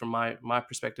personally, from my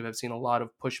perspective, have seen a lot of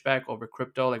pushback over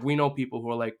crypto. Like we know people who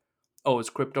are like, "Oh, is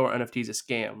crypto or NFTs a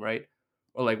scam?" Right?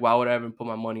 Or like, "Why would I even put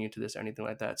my money into this or anything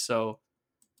like that?" So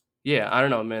yeah, I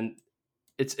don't know, man.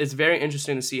 It's very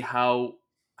interesting to see how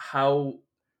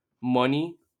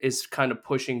money is kind of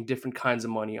pushing different kinds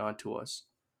of money onto us,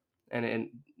 and it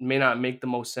may not make the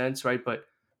most sense, right? But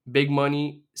big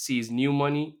money sees new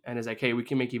money and is like, hey, we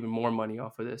can make even more money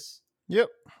off of this. Yep.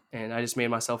 And I just made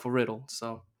myself a riddle.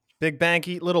 So Big bank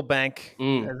eat little bank,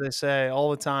 Mm. as they say all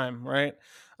the time, right?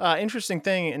 Interesting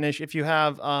thing, Anish, if you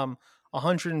have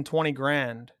 120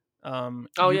 grand, Oh,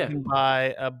 you yeah. can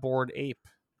buy a Bored Ape.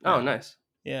 Oh, now. nice.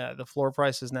 Yeah, the floor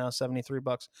price is now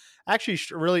 $73. Actually,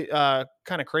 really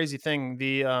kind of crazy thing.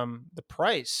 The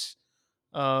price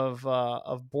of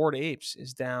Bored Apes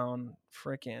is down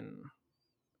freaking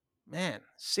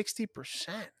 60%.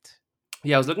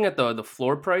 Yeah, I was looking at the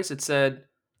floor price. It said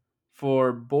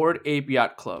for Bored Ape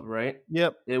Yacht Club, right?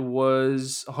 Yep. It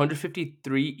was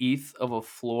 153 ETH of a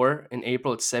floor. In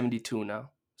April, it's 72 now.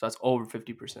 So that's over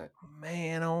 50%.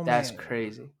 Man, oh That's man.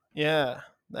 crazy. Yeah,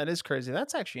 that is crazy.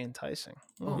 That's actually enticing.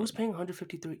 Well, who's paying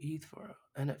 153 ETH for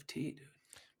an NFT, dude?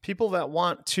 People that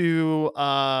want to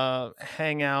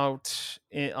hang out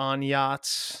on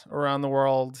yachts around the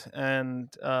world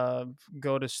and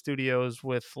go to studios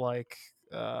with like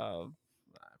I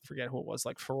forget who it was,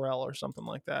 like Pharrell or something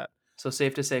like that. So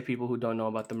safe to say people who don't know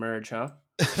about the merge, huh?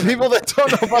 People that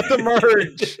don't know about the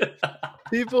merge.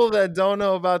 People that don't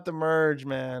know about the merge,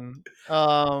 man.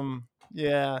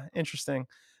 Yeah, interesting.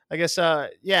 I guess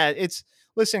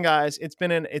listen guys, it's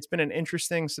been an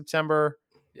interesting September.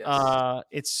 Yes.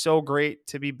 It's so great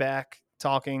to be back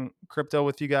talking crypto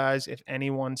with you guys. If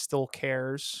anyone still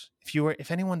cares,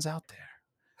 if anyone's out there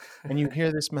and you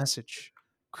hear this message,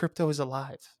 crypto is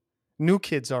alive. New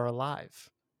kids are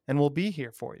alive and we'll be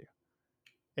here for you.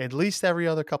 At least every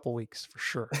other couple weeks for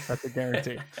sure. That's a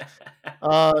guarantee.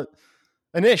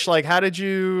 Anish, like how did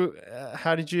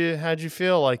you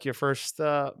feel like your first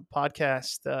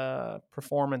podcast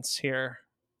performance here?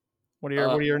 What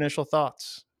are your initial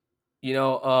thoughts? You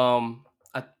know,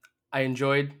 I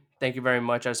enjoyed. Thank you very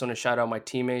much. I just want to shout out my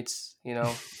teammates. You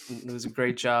know, it was a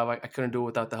great job. I couldn't do it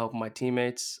without the help of my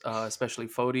teammates, especially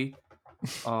Fody.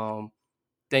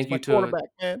 Thank you to quarterback,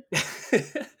 man.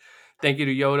 Thank you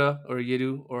to Yoda or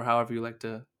Yidu or however you like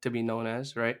to be known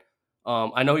as, right?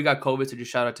 I know he got COVID, so just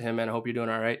shout out to him, man. I hope you're doing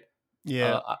all right.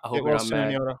 Yeah, I hope you're not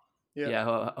mad. Yoda. Yeah,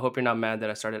 I hope you're not mad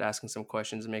that I started asking some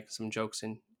questions and making some jokes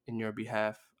in your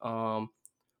behalf.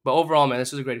 But overall, man,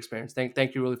 this was a great experience.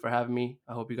 Thank you really for having me.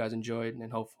 I hope you guys enjoyed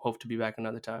and hope to be back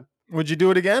another time. Would you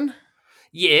do it again?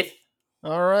 Yes.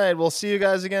 All right. We'll see you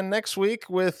guys again next week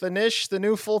with Anish, the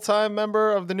new full-time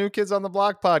member of the New Kids on the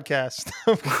Block podcast.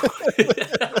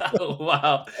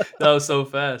 Wow. That was so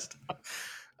fast.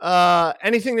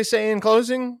 Anything to say in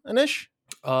closing, Anish?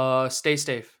 Stay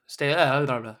safe. Stay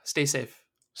safe.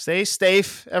 Stay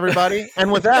safe, everybody.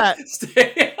 And with that,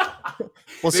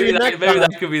 we'll see you next time. Maybe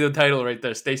that could be the title right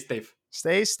there. Stay safe.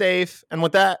 Stay safe. And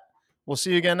with that, we'll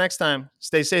see you again next time.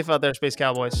 Stay safe out there, Space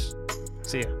Cowboys.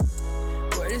 See ya.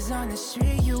 What is on the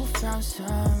street? You found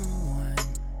someone.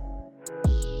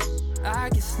 I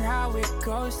guess now it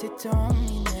goes to don't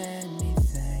mean